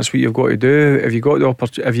listen, that's what you've got to do. If you get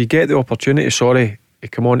the opportunity, to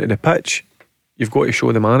come onto the pitch, you've got to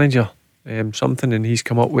show the manager something, and he's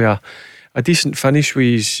come up with a decent finish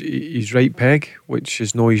with his right peg, which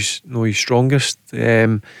is no his strongest.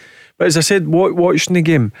 But as I said, watching the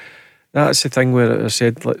game, that's the thing where I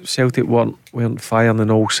said Celtic weren't firing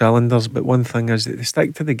on all cylinders, but one thing is that they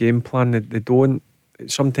stick to the game plan. They don't.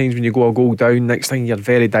 Sometimes when you go a goal down, next thing you're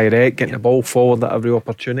very direct, getting the ball forward at every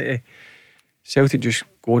opportunity. Celtic just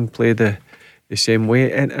go and play the same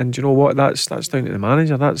way, and you know what? That's down to the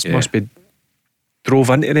manager. Must be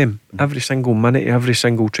drove into them every single minute, every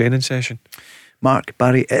single training session. Mark,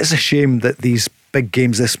 Barry, it is a shame that these big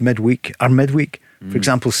games this midweek are midweek. For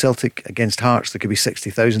example, Celtic against Hearts, there could be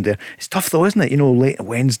 60,000 there. It's tough though, isn't it? You know, late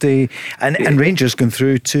Wednesday, and Rangers going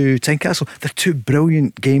through to Tynecastle. They're two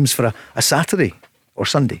brilliant games for a Saturday or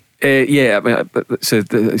Sunday. I mean,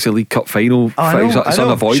 it's a League Cup final. It's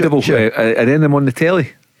unavoidable. Sure. Are any of them on the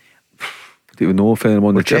telly? I don't even know if anyone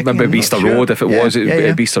on the telly. Maybe Easter Road, if it was.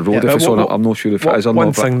 It'd be Easter Road if it's on. I'm not sure if it is or not.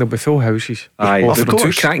 One thing, there'll be full houses. Aye, there were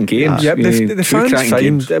two cracking games. The fans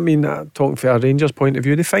find. I mean, talking from a Rangers point of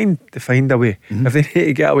view, they find a way. If they need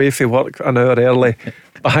to get away from work an hour early,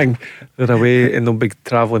 bang, they're away, and they'll be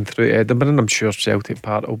travelling through Edinburgh, and I'm sure Celtic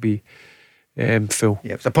Park will be full.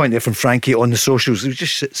 Yeah, it's a point there from Frankie on the socials. He was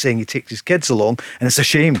just saying he takes his kids along, and it's a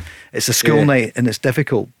shame. It's a school night and it's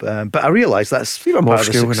difficult. But I realise that's even part of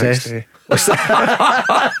the success. Is there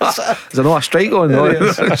not a strike on?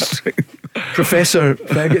 Professor,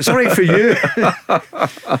 it's all right for you.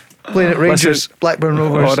 Playing at Rangers, Blackburn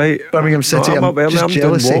Rovers, Birmingham City. I'm just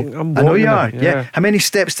jealous. I know you are. Yeah. How many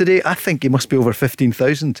steps today? I think you must be over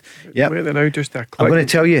 15,000. Yeah. Wait now, just a click. I'm going to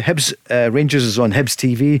tell you, Hibs Rangers is on Hibs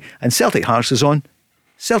TV, and Celtic Hearts is on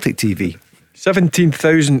Celtic TV.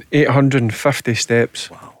 17,850 steps.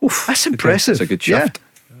 Wow, that's impressive. It's a good shift.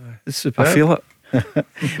 Yeah. It's superb. I feel it.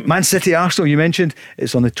 Man City Arsenal, you mentioned,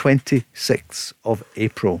 it's on the 26th of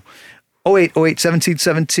April. 08 17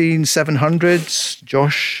 17 700.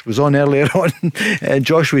 Josh was on earlier on.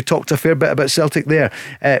 Josh, we talked a fair bit about Celtic there.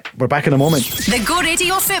 We're back in a moment. The Go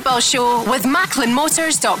Radio Football Show with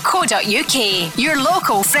MacklinMotors.co.uk. Your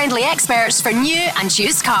local friendly experts for new and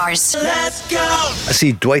used cars. Let's go! I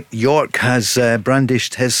see Dwight York has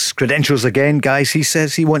brandished his credentials again, guys. He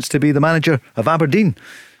says he wants to be the manager of Aberdeen.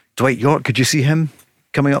 Dwight York, could you see him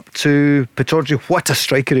coming up to Pittodrie? What a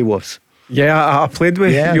striker he was. Yeah, I played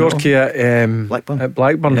with Yorkie at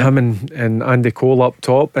Blackburn. Yeah. Him and Andy Cole up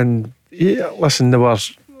top, and listen, they were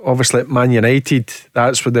obviously at Man United.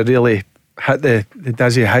 That's where they really hit the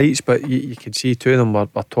dizzy heights. But you could see two of them were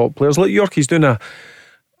top players. Look, Yorkie's doing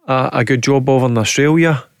a good job over in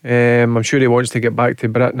Australia. I'm sure he wants to get back to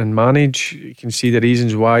Britain and manage. You can see the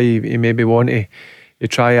reasons why he maybe want to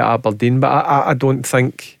try at Aberdeen, but I don't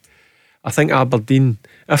think. I think Aberdeen,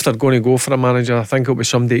 if they're going to go for a manager, I think it'll be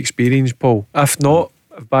somebody experienced, Paul. If not,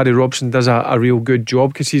 if Barry Robson does a real good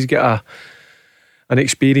job, because he's got an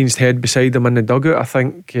experienced head beside him in the dugout, I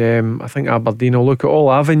think Aberdeen will look at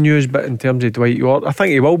all avenues. But in terms of Dwight York, I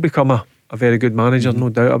think he will become a very good manager, no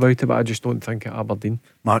doubt about it, but I just don't think at Aberdeen.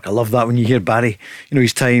 Mark, I love that when you hear Barry,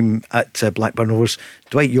 his time at Blackburn Rovers,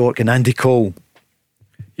 Dwight York and Andy Cole.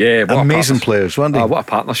 Yeah, amazing players, weren't they? What a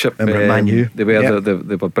partnership. Remember Man U? They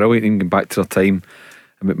were brilliant in going back to their time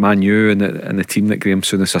at Man U, and the team that Graham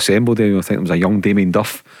Souness assembled. I think there was a young Damien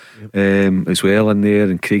Duff as well in there,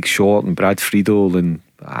 and Craig Short and Brad Friedel, and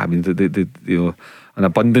I mean, and an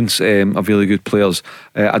abundance of really good players.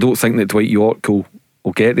 I don't think that Dwight York will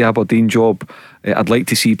get the Aberdeen job. I'd like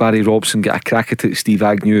to see Barry Robson get a crack at it. Steve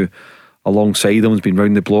Agnew alongside him has been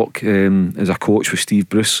round the block as a coach with Steve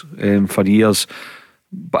Bruce for years.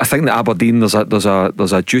 But I think that Aberdeen, there's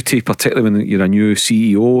a duty, particularly when you're a new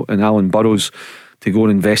CEO and Alan Burrows, to go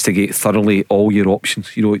and investigate thoroughly all your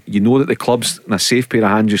options. You know that the club's in a safe pair of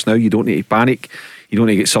hands just now. You don't need to panic. You don't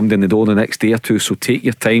need to get somebody in the door the next day or two. So take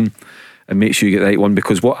your time and make sure you get the right one,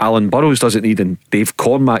 because what Alan Burrows doesn't need, and Dave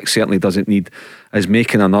Cormack certainly doesn't need, is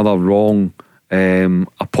making another wrong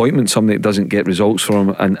appointment, somebody that doesn't get results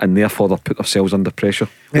from, and therefore they'll put themselves under pressure.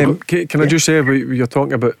 Can I just say, you're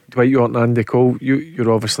talking about Dwight York and Andy Cole, you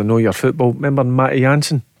obviously know your football. Remember Matty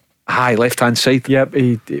Jansen? Aye, left hand side. Yep,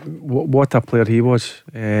 what a player he was.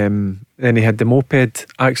 Then he had the moped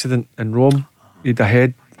accident in Rome. He had a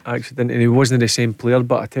head accident and he wasn't the same player,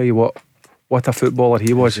 but I tell you what a footballer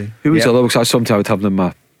he was. Who was the other? That's something I would have in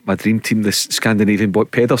my dream team, the Scandinavian boy,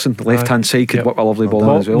 Pedersen, the left hand side, could work a lovely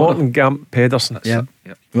ball as well. Morten Gamp Pedersen. Yeah,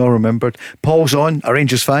 well remembered. Paul's on, a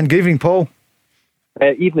Rangers fan. Good evening, Paul.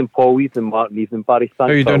 Evening, Paul. Evening, Martin. Evening, Barry. Thanks. How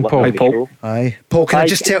you doing, Paul? Hi, Paul. Hi, Paul. Can I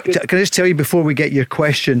just tell you before we get your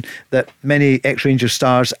question that many ex-Rangers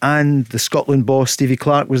stars and the Scotland boss Stevie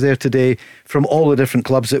Clarke was there today from all the different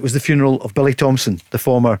clubs. It was the funeral of Billy Thompson, the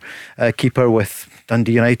former keeper with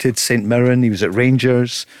Dundee United, St Mirren. He was at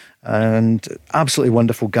Rangers. And absolutely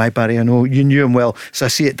wonderful guy, Barry. I know you knew him well. So I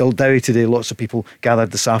see at Daldowie today, lots of people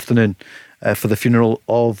gathered this afternoon for the funeral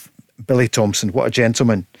of Billy Thompson. What a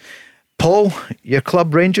gentleman. Paul, your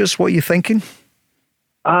club Rangers, what are you thinking? Can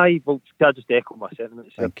I just echo my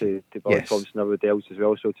sentiments to Billy Thompson and everybody else as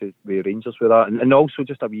well, so to the Rangers with that. And also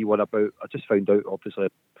just a wee one about, I just found out, obviously,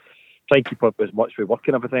 trying to keep up as much with work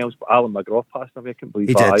and everything else, but Alan McGraw passed away. I can't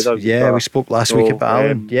believe that either. Yeah, we spoke last week about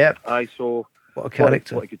Alan. Yeah. What a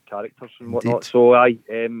character. What a good characters and whatnot. So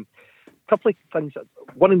couple of things.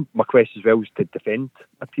 One of my questions as well is to defend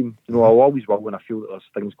a team. I always will when I feel that there's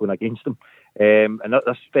things going against them. And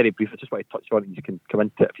that's very brief. I just want to touch on it. You can come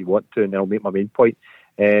into it if you want to, and then I'll make my main point.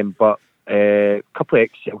 But a couple of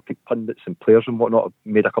ex-Celtic pundits and players and whatnot have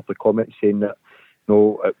made a couple of comments saying that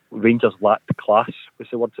Rangers lacked class, was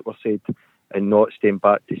the words that were said, and not staying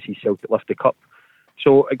back to see Celtic lift the cup.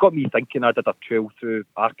 So it got me thinking. I did a trail through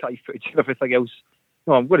archive footage and everything else.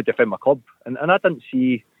 I'm going to defend my club, and I didn't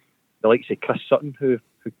see the likes of Chris Sutton, who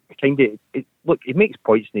kind of look. He makes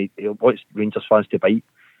points and he wants Rangers fans to bite.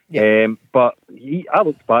 Yeah. But I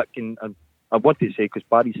looked back and I wanted to say, because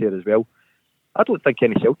Barry's here as well, I don't think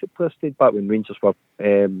any Celtic players stayed back when Rangers were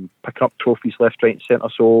picking up trophies left, right, and centre.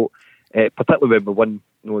 So particularly when we won,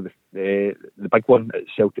 the big one at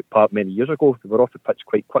Celtic Park many years ago, they were off the pitch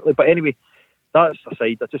quite quickly. But anyway, that's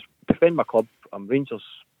aside. I just defend my club. I'm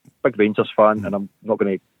big Rangers fan, and I'm not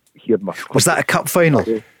going to hear my. Was that a cup final?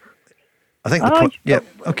 I think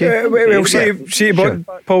okay. Well, see,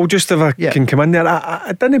 Paul, just if I can come in there,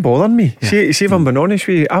 it didn't bother me. See, if I'm being honest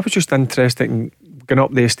with you, I was just interested in going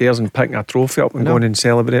up the stairs and picking a trophy up and going and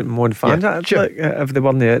celebrating my own fans. Like, if they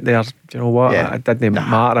weren't there, do you know what? It didn't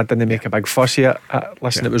matter. I didn't make a big fuss here.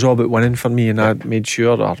 Listen, it was all about winning for me, and I made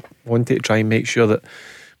sure, or wanted to try and make sure that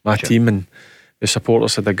my team and the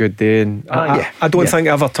supporters had a good day. And I don't think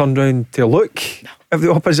I ever turned round to look if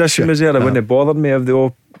the opposition was there. It wouldn't have bothered me if they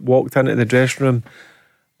all walked into the dressing room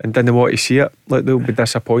and didn't want to see it. Like, they'll be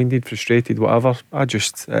disappointed, frustrated, whatever. It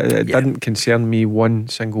didn't concern me one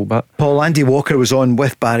single bit. Paul, Andy Walker was on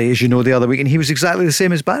with Barry, as you know, the other week, and he was exactly the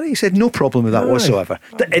same as Barry. He said no problem with that whatsoever.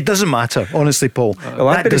 It doesn't matter, honestly, Paul. Well,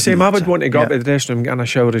 I'd be the same. I would want to go up to the dressing room and get in a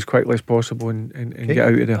shower as quickly as possible and get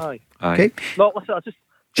out of there. Okay. No, listen, I just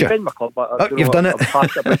defend my club. You've done it.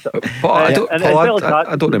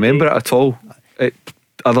 I don't remember it at all.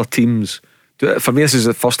 Other teams, for me, this is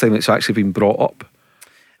the first time it's actually been brought up.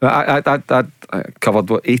 I covered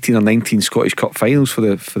 18 or 19 Scottish Cup finals for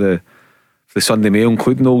the Sunday Mail,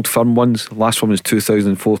 including old firm ones. Last one was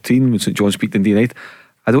 2014 when St John's beat Dundee United.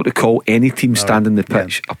 I don't recall any team standing the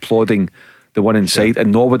pitch applauding the one inside,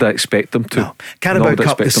 and nor would I expect them to. Carabao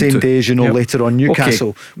Cup the same day as later on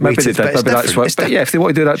Newcastle. Maybe they did, but if they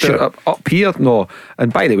want to do that up here, no.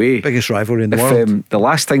 And by the way, biggest rivalry in the world. The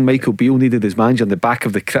last thing Michael Beale needed as manager, on the back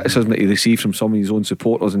of the criticism that he received from some of his own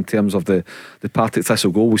supporters in terms of the Partick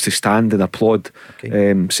Thistle goal, was to stand and applaud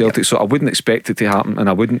Celtic. So I wouldn't expect it to happen, and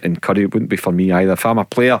I wouldn't encourage it. It wouldn't be for me either. If I'm a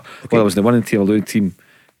player, whether I was the winning team or losing team,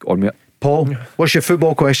 on me. Paul, what's your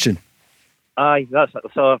football question? That's it.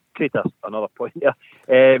 So I've created another point there.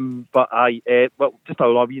 Well, just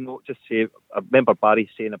a wee note, just say, I remember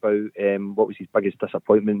Barry saying about what was his biggest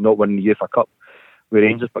disappointment, not winning the UEFA Cup. with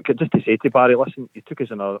Rangers. But just to say to Barry, listen, you took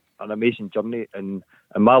us on an amazing journey, and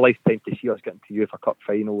in my lifetime to see us getting to UEFA Cup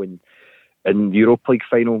final and the Europa League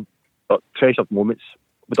final, treasured moments.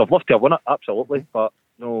 Would have loved to have won it, absolutely, but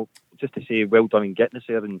no, just to say well done in getting us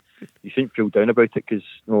there, and you shouldn't feel down about it, because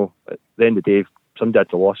at the end of the day, somebody had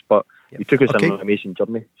to lose, but you took us on an amazing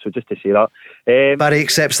journey. So just to say that, Barry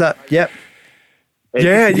accepts that. Yep.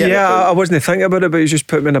 I wasn't thinking about it, but he's just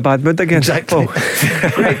put me in a bad mood again. Exactly.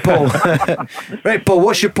 Right, Paul. Right, Paul,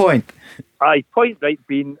 what's your point? Point right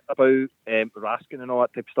being about Raskin and all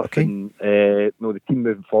that type of stuff, and the team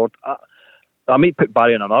moving forward. I might put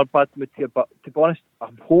Barry in another bad mood here, but to be honest,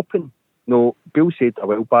 I'm hoping. Bill said a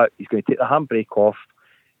while back he's going to take the handbrake off.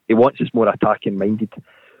 He wants us more attacking minded.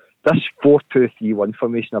 This 4-2-3-1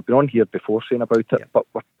 formation, I've been on here before saying about it, but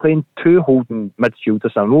we're playing two holding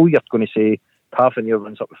midfielders. I know you're going to say Tavernier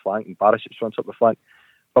runs up the flank and Barisic runs up the flank,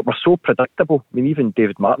 but we're so predictable. I mean, even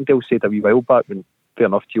David Martindale said a wee while back, when fair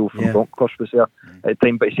enough, Gio from Broncos was there at the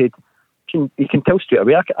time, but he said you can tell straight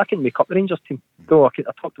away, I can make up the Rangers team. So I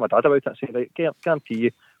talked to my dad about it and said, right, guarantee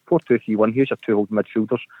you 4-2-3-1, here's your two holding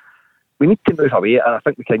midfielders. We need to move away, and I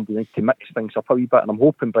think we kind of need to mix things up a wee bit, and I'm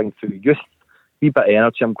hoping bring through youth, a wee bit of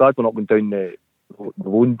energy. I'm glad we're not going down the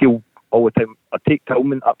loan deal all the time. I take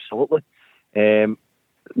Tillman, absolutely.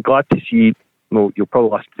 Glad to see, you'll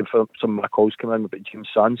probably ask for some of my calls come in about James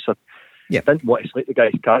Sands. I didn't want to slate the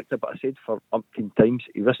guy's character, but I said for umpteen times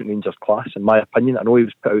he wasn't Rangers class, in my opinion. I know he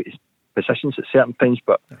was put out his positions at certain times,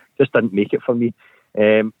 but just didn't make it for me.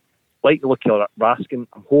 Like the look of Raskin,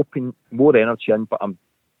 I'm hoping more energy in, but I'm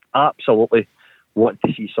absolutely wanting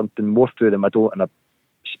to see something more through the middle and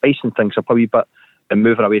spicing things up a wee bit and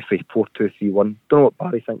moving away from 4-2-3-1. Don't know what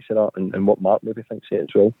Barry thinks of that, and what Mark maybe thinks of it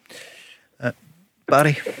as well.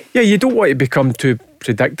 Barry? Yeah, you don't want to become too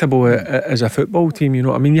predictable as a football team,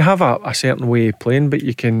 I mean, you have a certain way of playing, but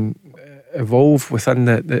you can evolve within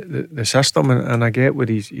the system, and I get where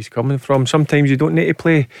he's coming from. Sometimes you don't need to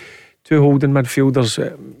play two holding midfielders.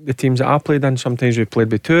 The teams that I played in, sometimes we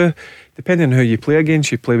played with two. Depending on who you play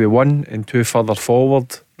against, you play with one and two further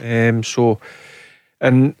forward. And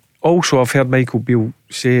also I've heard Michael Beale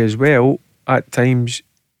say as well, at times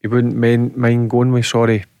he wouldn't mind going with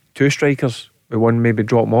two strikers, with one maybe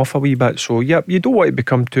drop him off a wee bit. So you don't want to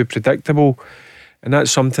become too predictable, and that's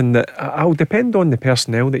something that I'll depend on the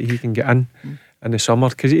personnel that he can get in the summer,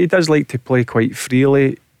 because he does like to play quite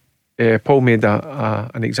freely. Paul made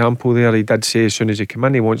an example there. He did say as soon as he came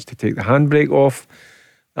in, he wants to take the handbrake off.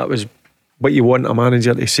 That was what you want a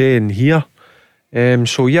manager to say and hear.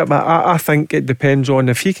 But I think it depends on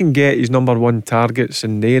if he can get his number one targets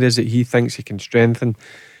in the areas that he thinks he can strengthen,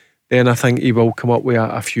 then I think he will come up with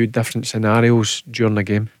a few different scenarios during the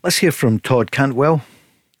game. Let's hear from Todd Cantwell.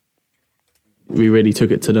 We really took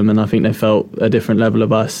it to them, and I think they felt a different level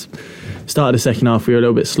of us. Started the second half, we were a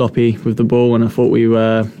little bit sloppy with the ball, and I thought we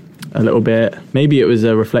were a little bit, maybe it was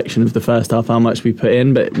a reflection of the first half, how much we put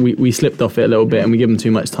in, but we slipped off it a little bit and we gave them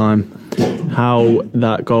too much time. How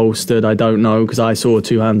that goal stood, I don't know, because I saw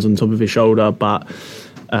two hands on top of his shoulder, but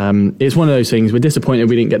it's one of those things. We're disappointed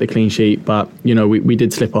we didn't get the clean sheet, but we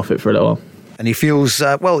did slip off it for a little while. And he feels, he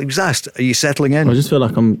was asked, are you settling in? I just feel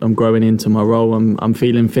like I'm growing into my role. I'm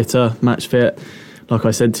feeling fitter, match fit. Like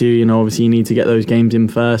I said to you, obviously you need to get those games in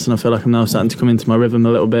first, and I feel like I'm now starting to come into my rhythm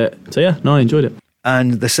a little bit. So I enjoyed it.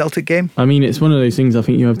 And the Celtic game? I mean, it's one of those things, I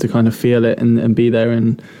think you have to kind of feel it and be there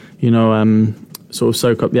and, sort of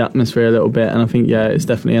soak up the atmosphere a little bit. And I think, it's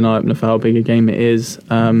definitely an eye-opener for how big a game it is.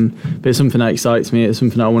 But it's something that excites me. It's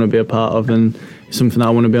something that I want to be a part of, and it's something that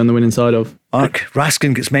I want to be on the winning side of. Mark,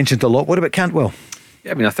 Raskin gets mentioned a lot. What about Cantwell?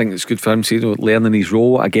 Yeah, I mean, I think it's good for him to learning his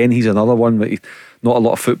role. Again, he's another one, but not a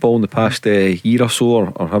lot of football in the past year or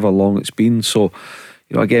so, or however long it's been. So,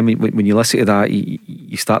 again, when you listen to that,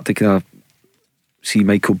 you start to kind of see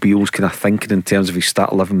Michael Beale's kind of thinking in terms of he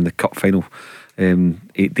started living the cup final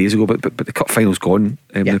 8 days ago, but the cup final's gone.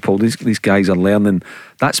 Paul, these guys are learning.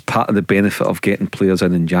 That's part of the benefit of getting players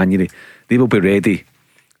in January. They will be ready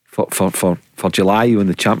for July, when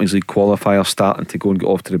the Champions League qualifiers start, and to go and get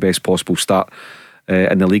off to the best possible start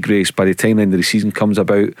in the league race. By the time the end of the season comes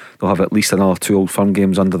about, they'll have at least another 2 Old Firm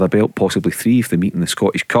games under their belt, possibly 3 if they meet in the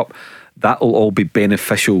Scottish Cup. That'll all be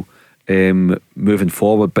beneficial moving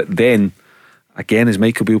forward. But then again, as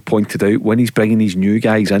Michael Beale pointed out, when he's bringing these new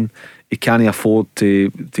guys in, he can't afford to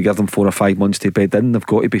give them 4 or 5 months to bed in. They've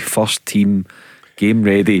got to be first team, game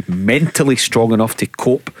ready, mentally strong enough to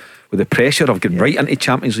cope with the pressure of getting right into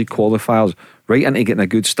Champions League qualifiers, right into getting a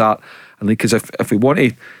good start. And because if we want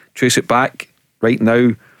to trace it back right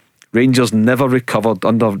now, Rangers never recovered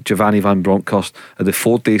under Giovanni Van Bronckhorst at the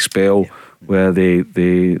 4-day spell where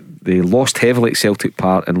they lost heavily at Celtic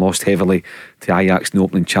Park and lost heavily to Ajax in the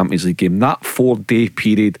opening Champions League game. That 4-day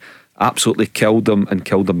period absolutely killed them and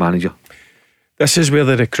killed the manager. This is where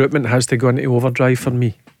the recruitment has to go into overdrive for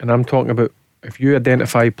me, and I'm talking about, if you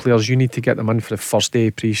identify players, you need to get them in for the first day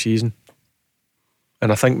of pre-season.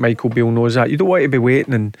 And I think Michael Beale knows that. You don't want to be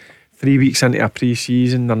waiting and 3 weeks into a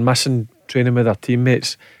pre-season they're missing training with their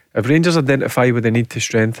teammates. If Rangers identify what they need to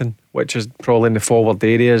strengthen, which is probably in the forward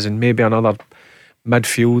areas and maybe another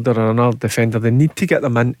midfielder or another defender, they need to get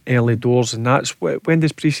them in early doors. And that's when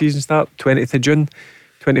does pre-season start? 20th of June,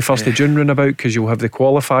 21st of June roundabout, because you'll have the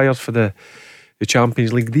qualifiers for the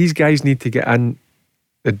Champions League. These guys need to get in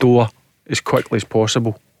the door as quickly as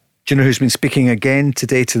possible. Do you know who's been speaking again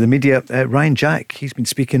today to the media? Ryan Jack. He's been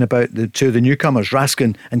speaking about the two of the newcomers,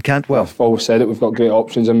 Raskin and Cantwell. I've always said it, we've got great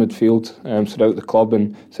options in midfield throughout the club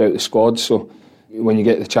and throughout the squad, so when you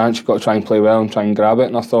get the chance you've got to try and play well and try and grab it.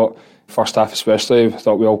 And I thought first half especially, I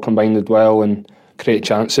thought we all combined well and created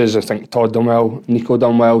chances. I think Todd done well, Nico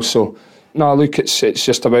done well, so no, look, it's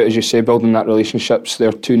just about, as you say, building that relationships. There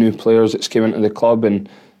are two new players that's came into the club, and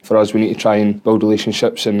for us we need to try and build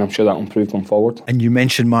relationships, and I'm sure that will improve going forward. And you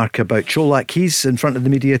mentioned, Mark, about Cholak. He's in front of the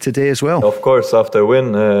media today as well. Of course, after a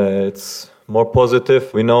win it's more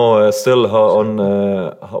positive. We know still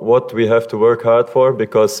what we have to work hard for,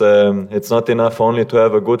 because it's not enough only to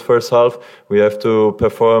have a good first half. We have to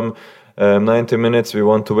perform 90 minutes. We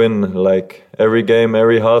want to win like every game,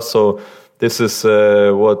 every half, so this is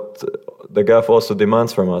what the GAF also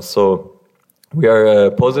demands from us. So we are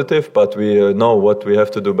positive, but we know what we have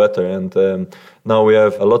to do better. And now we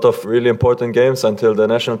have a lot of really important games until the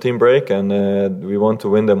national team break, and we want to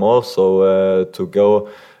win them all. So to go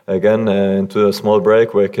again into a small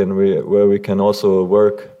break where we can also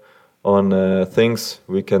work on things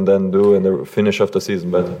we can then do in the finish of the season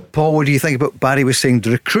better. Paul, what do you think about Barry was saying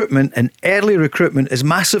the recruitment and early recruitment is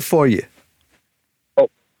massive for you? Oh,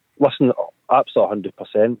 listen, absolutely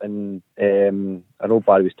 100%. And I know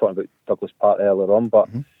Barry was talking about Douglas Park earlier on, but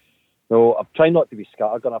no, I'm trying not to be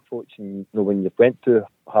scattergun approach. And when you've went through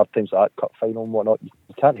hard times like that cup final and whatnot,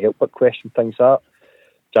 you can't help but question things. That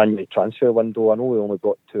January transfer window, I know we only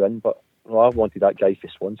got 2 in, but I wanted that guy for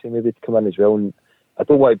Swansea maybe to come in as well. And I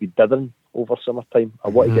don't want to be dithering over summertime. I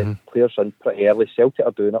want to get players in pretty early. Celtic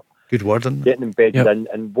are doing it. Good word, isn't it? Getting them bedded in.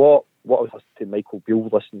 And what I was listening to Michael Beale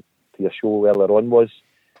listen to your show earlier on was,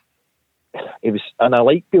 it was, and I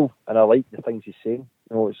like Beale and I like the things he's saying.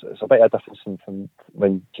 It's a bit of a difference from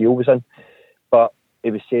when Gio was in, but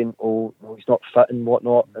he was saying, oh, no, he's not fit and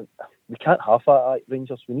whatnot. And we can't have that at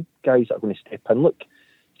Rangers. We need guys that are going to step in. Look,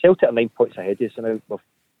 Celtic are 9 points ahead of us, and we've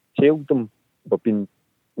trailed them. We've been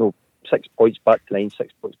 6 points back to 9,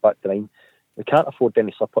 6 points back to 9. We can't afford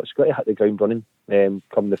any slip-ups. We've got to hit the ground running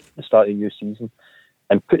come the start of the new season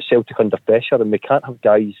and put Celtic under pressure. And we can't have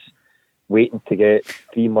guys waiting to get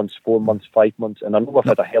 3 months, 4 months, 5 months. And I know we've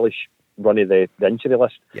had a hellish run of the injury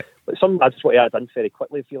list. But I just want to add in very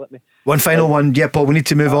quickly, if you let me. One final one. Yeah, Paul, we need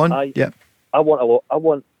to move on. I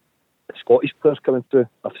want Scottish players coming through.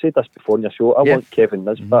 I've said this before in your show. I want Kevin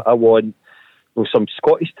Nisbet. I want some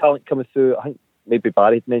Scottish talent coming through. I think maybe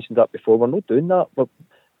Barry had mentioned that before. We're not doing that. But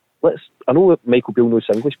I know that Michael Beale knows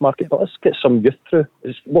the English market, but let's get some youth through.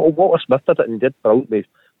 Walter Smith did it and did brilliant with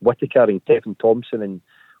Whittaker and Kevin Thompson and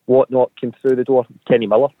whatnot came through the door. Kenny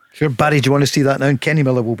Miller. Sure, Barry, do you want to see that now? And Kenny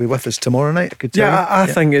Miller will be with us tomorrow night. I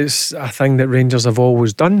think it's a thing that Rangers have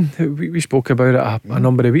always done. We spoke about it a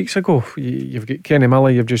number of weeks ago. You've got Kenny Miller,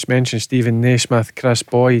 you've just mentioned Stephen Naismith, Chris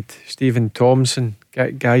Boyd, Stephen Thompson,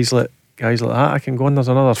 guys like that. I can go on, there's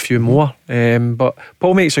another few more. But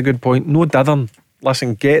Paul makes a good point. No dithering.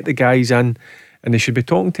 Listen, get the guys in, and they should be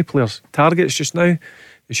talking to players. Targets just now,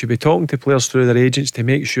 they should be talking to players through their agents to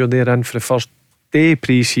make sure they're in for the first day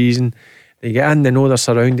pre-season. They get in, they know their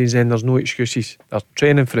surroundings, then there's no excuses. They're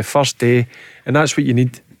training for the first day, and that's what you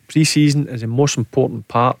need. Pre-season is the most important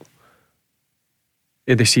part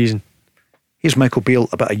of the season. Here's Michael Beale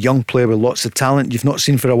about a young player with lots of talent you've not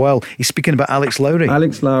seen for a while. He's speaking about Alex Lowry.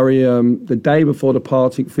 Alex Lowry, the day before the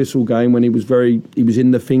Partick Thistle game, when he was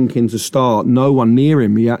in the thinking to start, no one near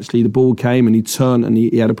him. The ball came and he turned and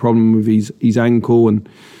he had a problem with his ankle, and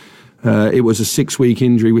it was a 6-week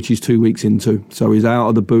injury, which he's 2 weeks into. So he's out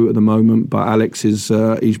of the boot at the moment, but Alex is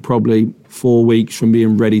he's probably 4 weeks from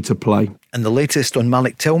being ready to play. And the latest on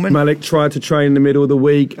Malik Tillman? Malik tried to train in the middle of the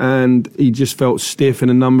week and he just felt stiff in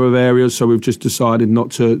a number of areas, so we've just decided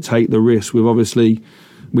not to take the risk.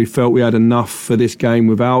 We felt we had enough for this game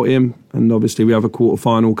without him, and obviously we have a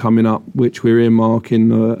quarter-final coming up, which we're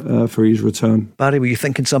earmarking for his return. Barry, were you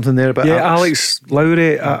thinking something there about Alex? Alex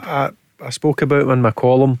Lowry, I spoke about him in my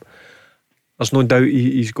column. There's no doubt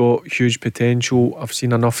he's got huge potential. I've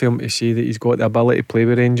seen enough of him to say that he's got the ability to play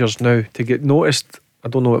with Rangers now. To get noticed, I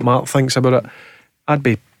don't know what Mark thinks about it. I'd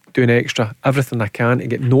be doing everything I can to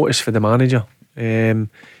get noticed for the manager,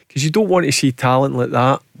 because you don't want to see talent like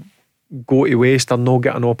that go to waste or not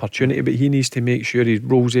get an opportunity. But he needs to make sure he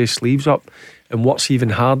rolls his sleeves up and works even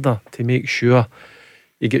harder to make sure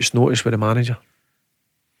he gets noticed with the manager.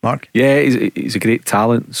 Mark? Yeah, he's a great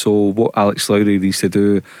talent. So what Alex Lowry needs to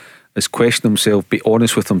do is question himself, be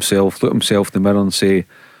honest with himself, look himself in the mirror and say,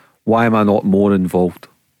 why am I not more involved?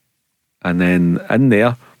 And then in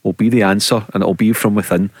there will be the answer, and it'll be from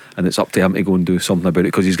within, and it's up to him to go and do something about it,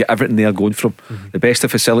 because he's got everything there going for him. The best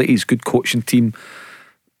of facilities, good coaching team.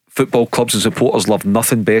 Football clubs and supporters love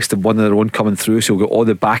nothing best than one of their own coming through, so he'll get all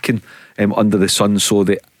the backing under the sun. So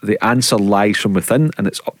the answer lies from within, and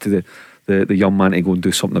it's up to the young man to go and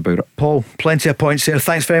do something about it. Paul, plenty of points there.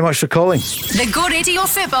 Thanks very much for calling. The Go Radio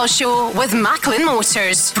Football Show with Macklin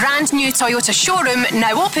Motors. Brand new Toyota showroom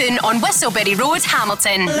now open on Whistleberry Road,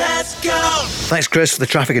 Hamilton. Let's go! Thanks, Chris, for the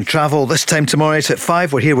traffic and travel. This time tomorrow night at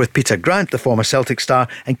 5, we're here with Peter Grant, the former Celtic star,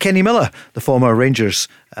 and Kenny Miller, the former Rangers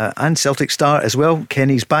and Celtic star as well.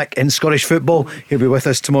 Kenny's back in Scottish football. He'll be with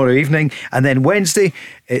us tomorrow evening. And then Wednesday,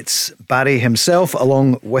 it's Barry himself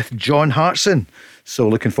along with John Hartson. So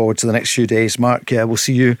looking forward to the next few days. Mark, we'll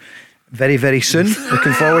see you very, very soon.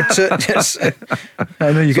 Looking forward to it. Yes.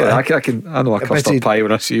 I know you get. I know a custard pie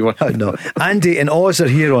when I see one. No. Andy and Oz are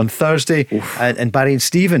here on Thursday, and Barry and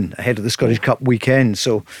Stephen ahead of the Scottish Cup weekend.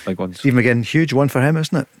 So Stephen again, huge one for him,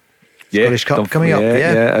 isn't it? Yeah, Scottish Cup coming up.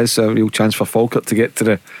 Yeah, it's a real chance for Falkirk to get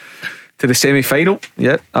to the semi-final.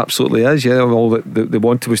 Yeah, absolutely is. Yeah, all that they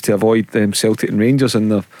wanted was to avoid Celtic and Rangers,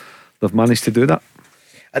 and they've managed to do that.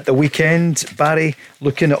 At the weekend, Barry,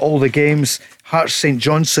 looking at all the games, Hearts St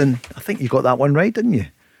Johnstone, I think you got that one right, didn't you?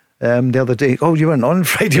 The other day. Oh, you weren't on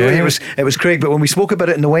Friday. Yeah. It was Craig, but when we spoke about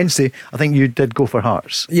it on the Wednesday, I think you did go for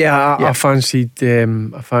Hearts. Yeah, I fancied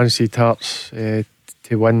Hearts to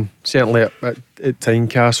win, certainly at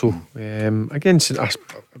Tynecastle, against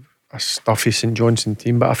a stuffy St Johnstone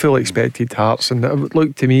team, but I fully expected Hearts, and it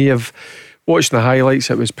looked to me, of watching the highlights,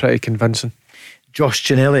 it was pretty convincing. Josh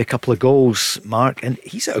Ginnelly, a couple of goals, Mark, and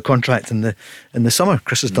he's out of contract in the summer.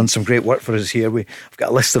 Chris has done some great work for us here. I've got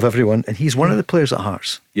a list of everyone, and he's one of the players at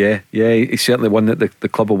Hearts. Yeah, he's certainly one that the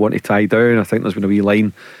club will want to tie down. I think there's been a wee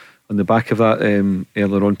line on the back of that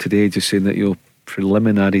earlier on today, just saying that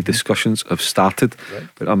preliminary discussions have started. Right.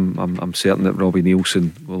 But I'm certain that Robbie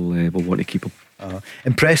Nielsen will want to keep him.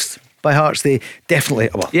 Impressed by Hearts? They definitely.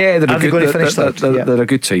 Yeah, they're going to finish that. They're a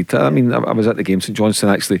good side. I mean, I was at the game. St Johnstone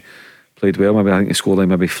actually played well. Maybe I think the scoreline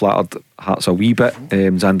maybe flattered Hearts a wee bit.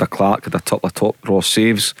 Xander Clark had a couple of top raw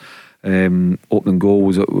saves. Opening goal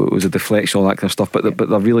was a deflection, all that kind of stuff. But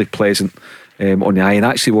they're really pleasant on the eye. And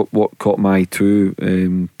actually, what caught my eye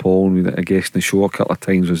too, Paul, I guess in the show a couple of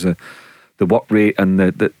times, was the work rate and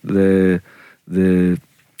the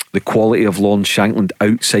quality of Lawrence Shankland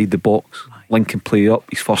outside the box, linking play up,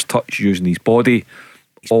 his first touch, using his body,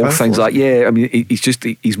 all things like that. Yeah, I mean,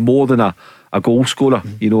 he's more than a goal scorer.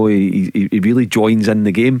 You know, he really joins in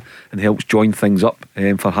the game and helps join things up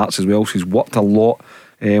for Hearts as well. So he's worked a lot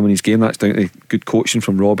in his game. That's down to good coaching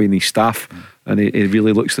from Robbie and his staff, and he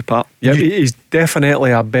really looks the part. Yeah, he's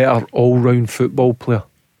definitely a better all-round football player.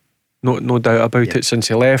 No doubt about it. Since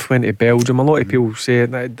he left, went to Belgium, a lot of people say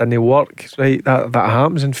that it didn't work. Right, that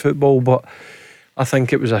happens in football, but I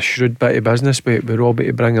think it was a shrewd bit of business with Robbie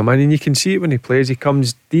to bring him in, and you can see it when he plays. He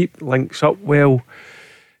comes deep, links up well.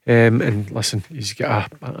 And listen, he's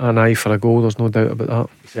got an eye for a goal, there's no doubt about that.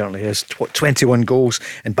 He certainly is. 21 goals.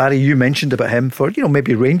 And Barry, you mentioned about him for,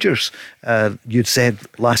 maybe Rangers. You'd said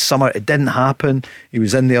last summer it didn't happen. He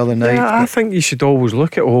was in the other night. Yeah, I think you should always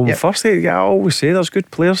look at home first. I always say there's good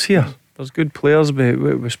players here. There's good players.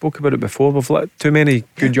 We spoke about it before. We've let too many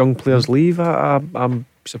good young players leave. I'm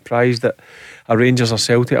surprised that a Rangers or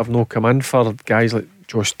Celtic have not come in for guys like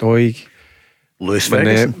Josh Doig, Lewis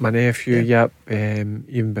Ferguson, my nephew,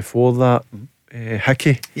 even before that,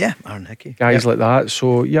 Hickey. Yeah, Aaron Hickey. Guys like that.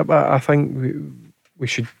 So, I think we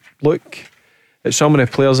should look at some of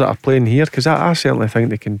the players that are playing here, because I certainly think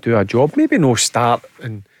they can do a job. Maybe no start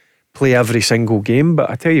and play every single game, but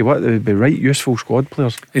I tell you what, they would be right useful squad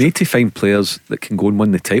players. You need to find players that can go and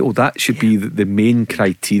win the title. That should be the main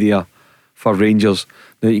criteria for Rangers.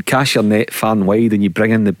 Now, you cast your net far and wide and you bring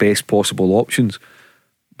in the best possible options,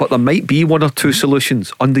 but there might be one or two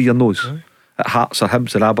solutions under your nose at Hearts or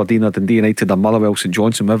Hibs or Aberdeen or Dundee United or Motherwell, St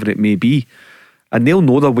Johnstone, wherever it may be, and they'll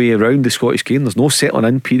know their way around the Scottish game. There's no settling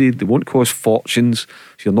in period. They won't cost fortunes,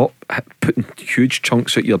 so you're not putting huge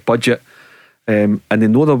chunks out your budget, and they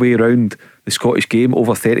know their way around the Scottish game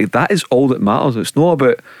over 30. That is all that matters. It's not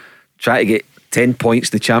about trying to get 10 points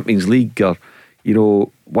in the Champions League or, you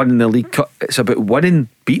know, winning the League Cup. It's about winning,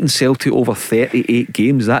 beating Celtic over 38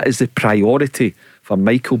 games. That is the priority for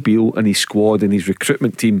Michael Beale and his squad and his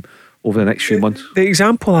recruitment team over the next few months. The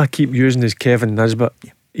example I keep using is Kevin Nisbet.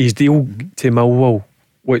 His deal to Millwall,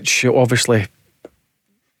 which obviously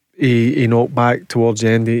he knocked back towards the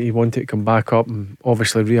end. He wanted to come back up and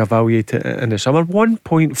obviously reevaluate it in the summer.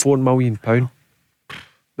 £1.4 million.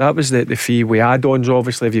 That was the fee with add-ons,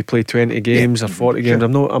 obviously, if you play 20 games or 40 games.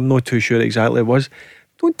 I'm not too sure exactly it was.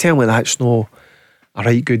 Don't tell me that's no a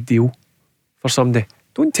right good deal for somebody.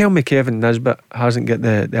 Don't tell me Kevin Nisbet hasn't got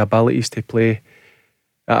the abilities to play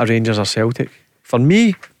at a Rangers or Celtic. For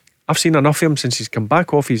me, I've seen enough of him since he's come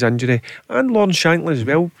back off his injury. And Lawrence Shankland as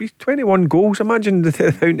well. He's 21 goals. Imagine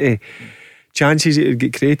the amount of chances it would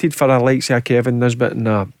get created for a likes of a Kevin Nisbet and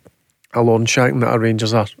a Lawrence Shankland at a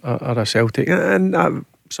Rangers or a Celtic. And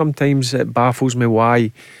sometimes it baffles me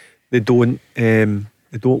why they don't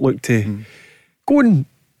look to go and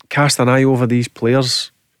cast an eye over these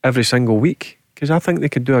players every single week, because I think they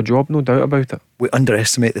could do a job, no doubt about it. We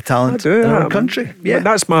underestimate the talent in our country. Yeah,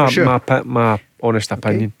 that's my honest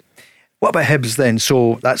opinion. What about Hibs then?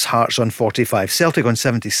 So that's Hearts on 45, Celtic on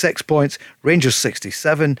 76 points, Rangers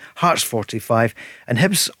 67, Hearts 45, and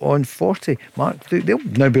Hibs on 40. Mark, they'll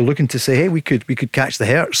now be looking to say, hey, we could catch the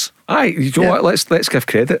Hearts. Aye, you know what? Let's give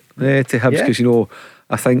credit to Hibs, because you know,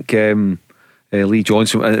 I think Lee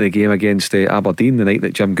Johnson went into the game against Aberdeen the night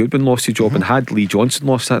that Jim Goodwin lost his job, and had Lee Johnson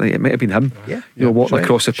lost that night, it might have been him. Walking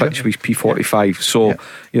across the pitch with P45. So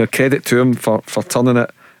you know, credit to him for turning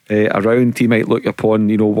it around. He might look upon,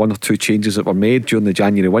 you know, one or two changes that were made during the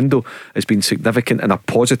January window as being significant in a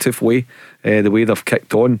positive way, the way they've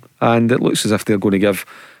kicked on, and it looks as if they're going to give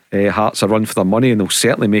Hearts a run for their money, and they'll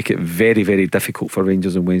certainly make it very, very difficult for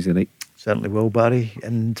Rangers on Wednesday night. Certainly will, Barry.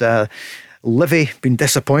 And Livy been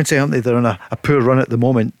disappointing, aren't they? They're on a poor run at the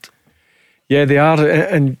moment. Yeah, they are.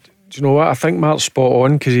 And do you know what, I think Mark's spot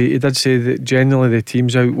on, because he did say that generally the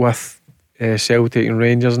team's out with Celtic and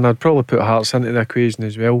Rangers, and I'd probably put Hearts into the equation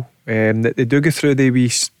as well. That they do go through the wee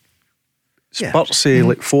spurts, say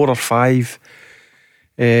like 4 or 5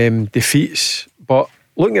 defeats. But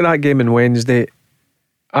looking at that game on Wednesday,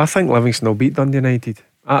 I think Livingston will beat Dundee United.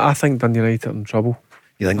 I think Dundee United are in trouble.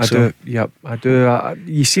 You think I so? do. Yep, I do.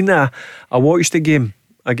 You seen that? I watched the game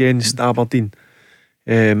against Aberdeen,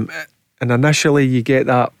 and initially you get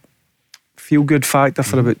that feel good factor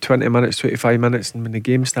for about 20 minutes, 25 minutes, and when the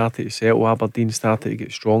game started to settle, Aberdeen started to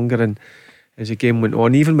get stronger, and as the game went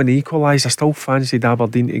on, even when they equalised, I still fancied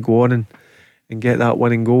Aberdeen to go on and get that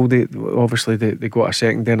winning goal. They got a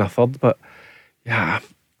second then a third, but yeah,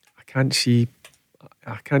 I can't see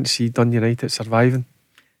Dundee United surviving.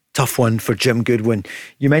 Tough one for Jim Goodwin.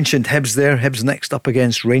 You mentioned Hibs there. Hibs next up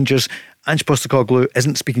against Rangers. Ange Postecoglou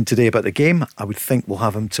isn't speaking today about the game. I would think we'll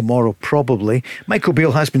have him tomorrow probably. Michael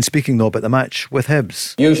Beale has been speaking though about the match with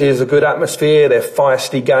Hibs. Usually there's a good atmosphere, they're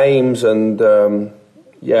feisty games, and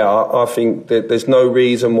I think that there's no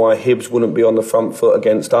reason why Hibs wouldn't be on the front foot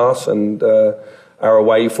against us, and our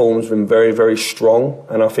away form's been very, very strong,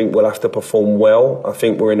 and I think we'll have to perform well. I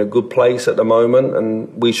think we're in a good place at the moment,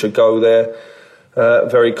 and we should go there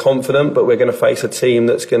very confident, but we're going to face a team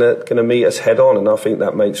that's going to meet us head on, and I think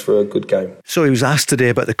that makes for a good game. So he was asked today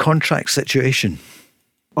about the contract situation.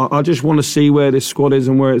 I just want to see where this squad is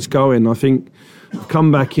and where it's going. I think I've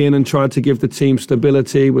come back in and tried to give the team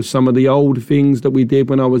stability with some of the old things that we did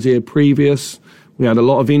when I was here previous. We had a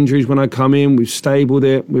lot of injuries when I come in. We've stabled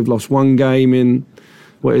it. We've lost one game in,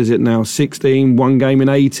 16, one game in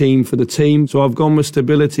 18 for the team. So I've gone with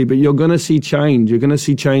stability, but you're going to see change. You're going to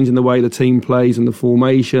see change in the way the team plays and the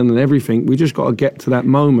formation and everything. We just got to get to that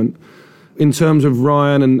moment. In terms of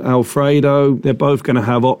Ryan and Alfredo, they're both going to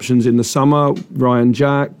have options in the summer. Ryan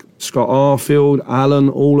Jack, Scott Arfield, Alan,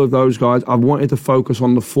 all of those guys. I wanted to focus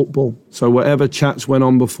on the football. So whatever chats went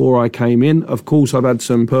on before I came in, of course I've had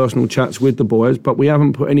some personal chats with the boys, but we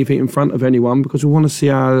haven't put anything in front of anyone because we want to see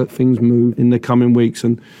how things move in the coming weeks.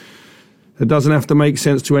 And it doesn't have to make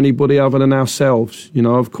sense to anybody other than ourselves. You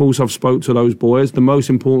know, of course I've spoke to those boys. The most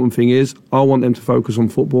important thing is I want them to focus on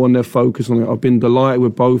football, and they're focused on it. I've been delighted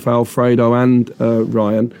with both Alfredo and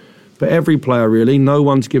Ryan. But every player really, no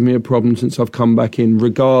one's given me a problem since I've come back in,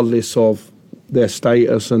 regardless of their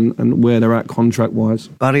status and where they're at contract-wise.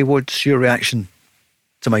 Barry, what's your reaction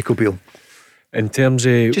to Michael Beale? In terms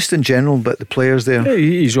of... just in general, but the players there? Yeah,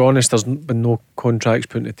 he's honest, there's been no contracts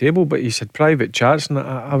put on the table, but he said private chats, and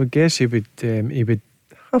I would guess he would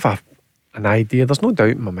have an idea. There's no doubt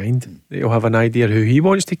in my mind that he'll have an idea who he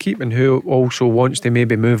wants to keep and who also wants to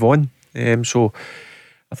maybe move on. So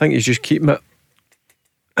I think he's just keeping it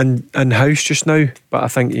in house just now. But I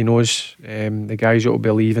think he knows the guys that will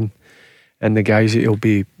be leaving and the guys that he'll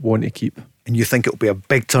be wanting to keep. And you think it'll be a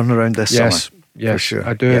big turnaround this summer? Yes, for sure.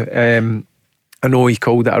 I do. Yeah. I know he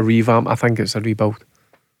called it a revamp. I think it's a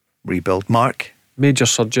rebuild. Mark? Major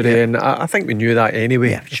surgery, and I think we knew that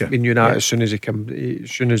anyway. Yeah, sure. We knew that as soon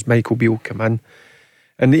as Michael Beale came in,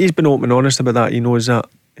 and he's been open and honest about that. He knows that.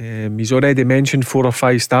 He's already mentioned 4 or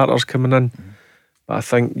 5 starters coming in, but I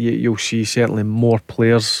think you'll see certainly more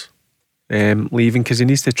players leaving because he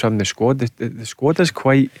needs to trim the squad. The squad is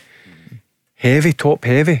quite heavy, top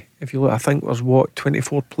heavy. If you look, I think there's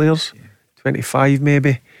 24 players, 25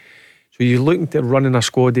 maybe. So you're looking to running a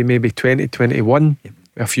squad of maybe 20, 21, with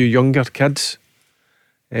a few younger kids.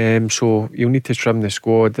 So you'll need to trim the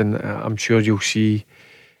squad, and I'm sure you'll see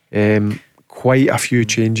quite a few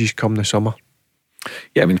changes come the summer.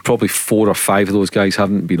 Yeah, I mean, probably 4 or 5 of those guys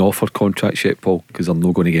haven't been offered contracts yet, Paul, because they're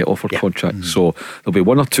not going to get offered contracts. So there'll be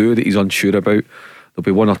 1 or 2 that he's unsure about. There'll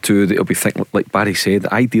be 1 or 2 that he'll be thinking, like Barry said,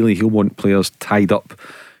 ideally he'll want players tied up.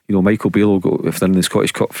 You know, Michael Beale will go, if they're in the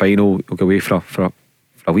Scottish Cup final, he'll go away for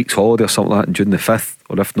a week's holiday or something like that on June the 5th,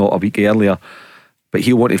 or if not a week earlier. But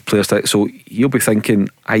he'll want his players tied, so he'll be thinking,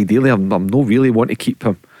 ideally I'm not really want to keep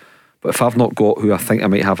him, but if I've not got who I think I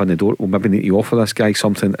might have in the door, we'll maybe need to offer this guy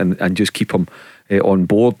something and just keep him on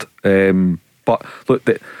board. But look,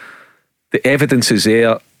 the evidence is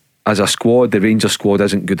there. As a squad, the Rangers squad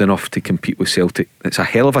isn't good enough to compete with Celtic. It's a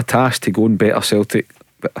hell of a task to go and better Celtic,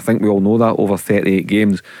 but I think we all know that over 38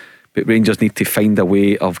 games. But Rangers need to find a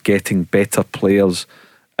way of getting better players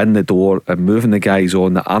in the door and moving the guys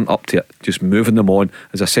on that aren't up to it, just moving them on.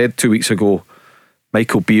 As I said 2 weeks ago,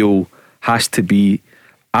 Michael Beale has to be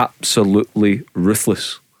absolutely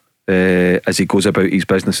ruthless as he goes about his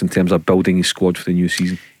business in terms of building his squad for the new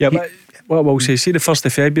season. Yeah, but what I will say, see the 1st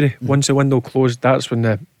of February, once the window closed, that's when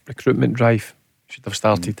the recruitment drive should have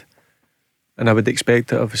started. And I would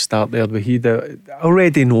expect it to have started there, but he'd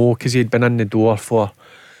already know, because he'd been in the door for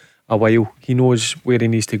a while. He knows where he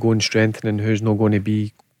needs to go and strengthen and who's not going to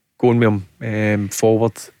be going with him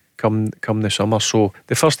forward come the summer. So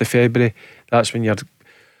the 1st of February, that's when you're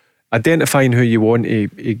identifying who you want to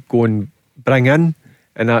go and bring in,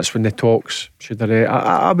 and that's when the talks should arrive.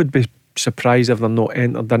 I would be surprised if they're not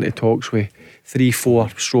entered into talks with 3, 4,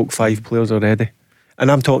 stroke 5 players already.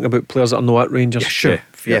 And I'm talking about players that are not at Rangers. Yeah, sure.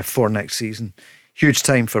 Yeah, for next season. Huge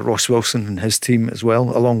time for Ross Wilson and his team as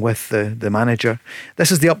well, along with the manager.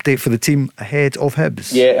 This is the update for the team ahead of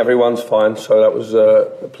Hibs. Yeah, everyone's fine, so that was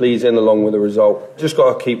pleasing along with the result. Just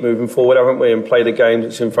got to keep moving forward, haven't we, and play the game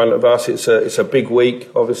that's in front of us. It's a big week.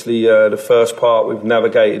 Obviously, the first part we've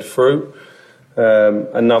navigated through.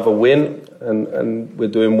 Another win, and we're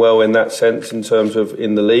doing well in that sense in terms of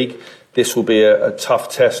in the league. This will be a tough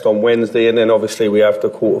test on Wednesday, and then obviously we have the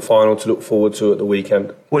quarter-final to look forward to at the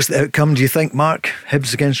weekend. What's the outcome, do you think, Mark?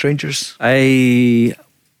 Hibs against Rangers? I'm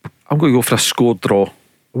going to go for a score draw.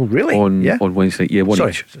 Oh, really? On Wednesday. Yeah, 1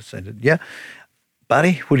 Sorry, each. Yeah.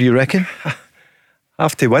 Barry, what do you reckon?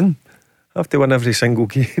 Have to win every single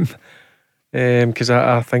game, because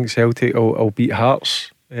I think Celtic will beat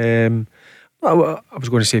Hearts. I was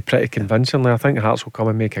going to say pretty convincingly. I think Hearts will come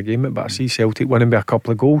and make a game of it, but I see Celtic winning by a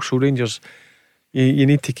couple of goals. So Rangers, you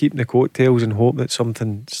need to keep the coattails and hope that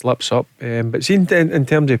something slips up. But see, in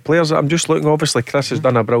terms of players, I'm just looking. Obviously, Chris has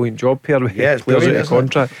done a brilliant job here with players out of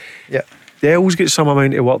contract. Yeah, Dell's got some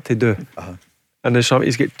amount of work to do, and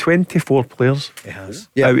he's got 24 players out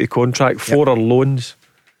of contract. 4 are loans,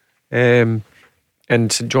 and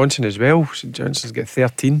St Johnstone as well. St Johnston's got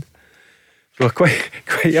 13. So quite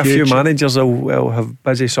a few managers will have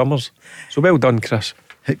busy summers. So well done, Chris.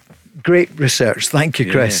 Great research, thank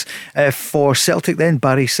you, Chris. For Celtic then,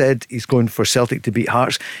 Barry said he's going for Celtic to beat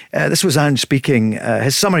Hearts. This was Ange speaking,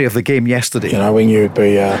 his summary of the game yesterday. You know, we knew it'd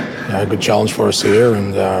be a good challenge for us here,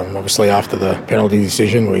 and obviously after the penalty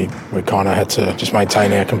decision we kind of had to just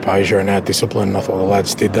maintain our composure and our discipline. I thought the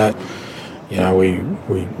lads did that. You know,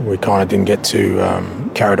 we kind of didn't get too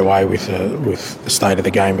carried away with the state of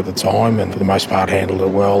the game at the time, and for the most part handled it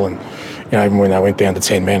well. And you know, even when they went down to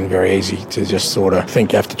 10 men, very easy to just sort of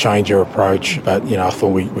think you have to change your approach. But you know, I thought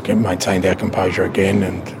we maintained our composure again,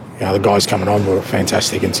 and you know, the guys coming on were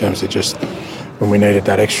fantastic in terms of just when we needed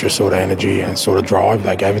that extra sort of energy and sort of drive,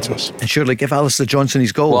 they gave it to us. And surely give Alistair Johnson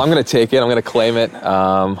his goal. Well, I'm going to take it. I'm going to claim it.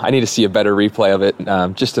 I need to see a better replay of it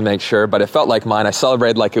just to make sure. But it felt like mine. I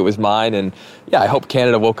celebrated like it was mine. And yeah, I hope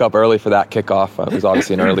Canada woke up early for that kickoff. It was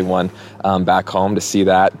obviously an early one back home to see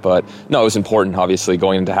that. But no, it was important, obviously,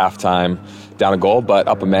 going into halftime. down a goal, but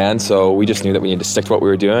up a man. So we just knew that we needed to stick to what we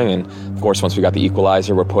were doing. And of course, once we got the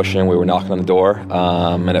equalizer, we're pushing, we were knocking on the door,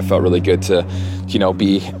 and it felt really good to,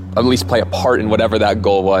 be at least play a part in whatever that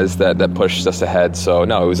goal was that pushed us ahead. So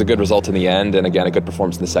no, it was a good result in the end, and again, a good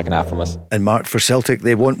performance in the second half from us. And Mark, for Celtic,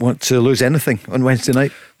 they won't want to lose anything on Wednesday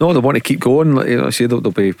night. No, they want to keep going. I say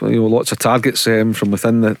there'll be lots of targets from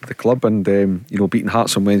within the club, and beating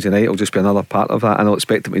Hearts on Wednesday night will just be another part of that, and I'll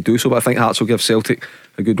expect them to do so. But I think Hearts will give Celtic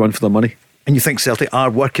a good run for their money. And you think Celtic are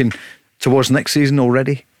working towards next season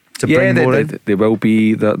already to bring more in? They will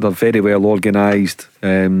be. They're very well organised.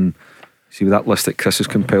 See, with that list that Chris has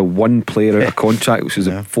compelled one player out of contract, which is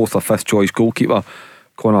a 4th or 5th choice goalkeeper,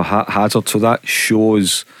 Conor Hazard. So that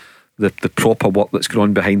shows the proper work that's going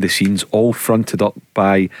on behind the scenes, all fronted up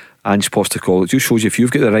by Ange Postecoglou. It just shows you, if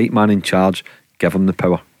you've got the right man in charge, give him the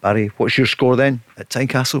power. Barry, what's your score then at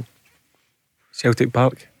Tynecastle? Celtic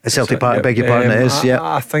Park. At Celtic Park, I beg your pardon, it is,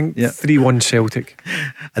 I think 3-1 Celtic.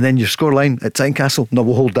 And then your scoreline at Tynecastle. No,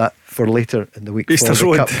 we'll hold that for later in the week for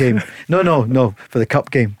the cup game. No, for the cup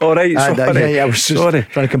game. All right, sorry. I was just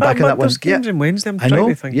trying to come back on that one. There's games on Wednesday, I'm I know, trying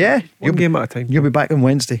to think. Yeah. One game at a time. You'll be back on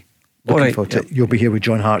Wednesday. Looking forward to it. You'll be here with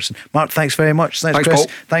John Hartson. Mark, thanks very much. Thanks Chris.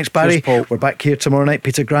 Paul. Thanks Barry. Cheers, Paul. We're back here tomorrow night.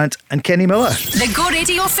 Peter Grant and Kenny Miller. The Go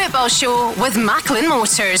Radio Football Show with Macklin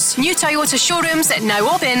Motors. New Toyota showrooms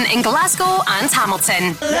now open in Glasgow and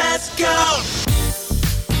Hamilton. Let's go!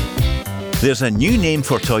 There's a new name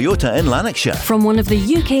for Toyota in Lanarkshire. From one of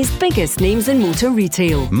the UK's biggest names in motor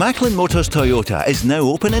retail. Macklin Motors Toyota is now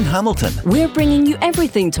open in Hamilton. We're bringing you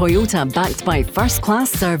everything Toyota, backed by first-class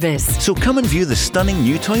service. So come and view the stunning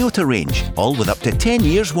new Toyota range, all with up to 10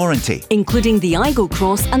 years warranty. Including the Igo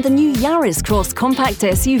Cross and the new Yaris Cross compact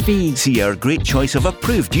SUV. See our great choice of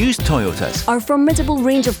approved used Toyotas. Our formidable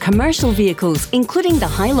range of commercial vehicles, including the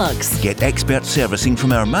Hilux. Get expert servicing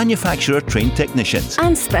from our manufacturer-trained technicians.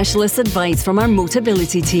 And specialist advice from our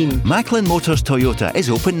Motability team. Macklin Motors Toyota is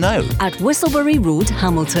open now at Whistlebury Road,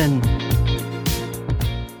 Hamilton.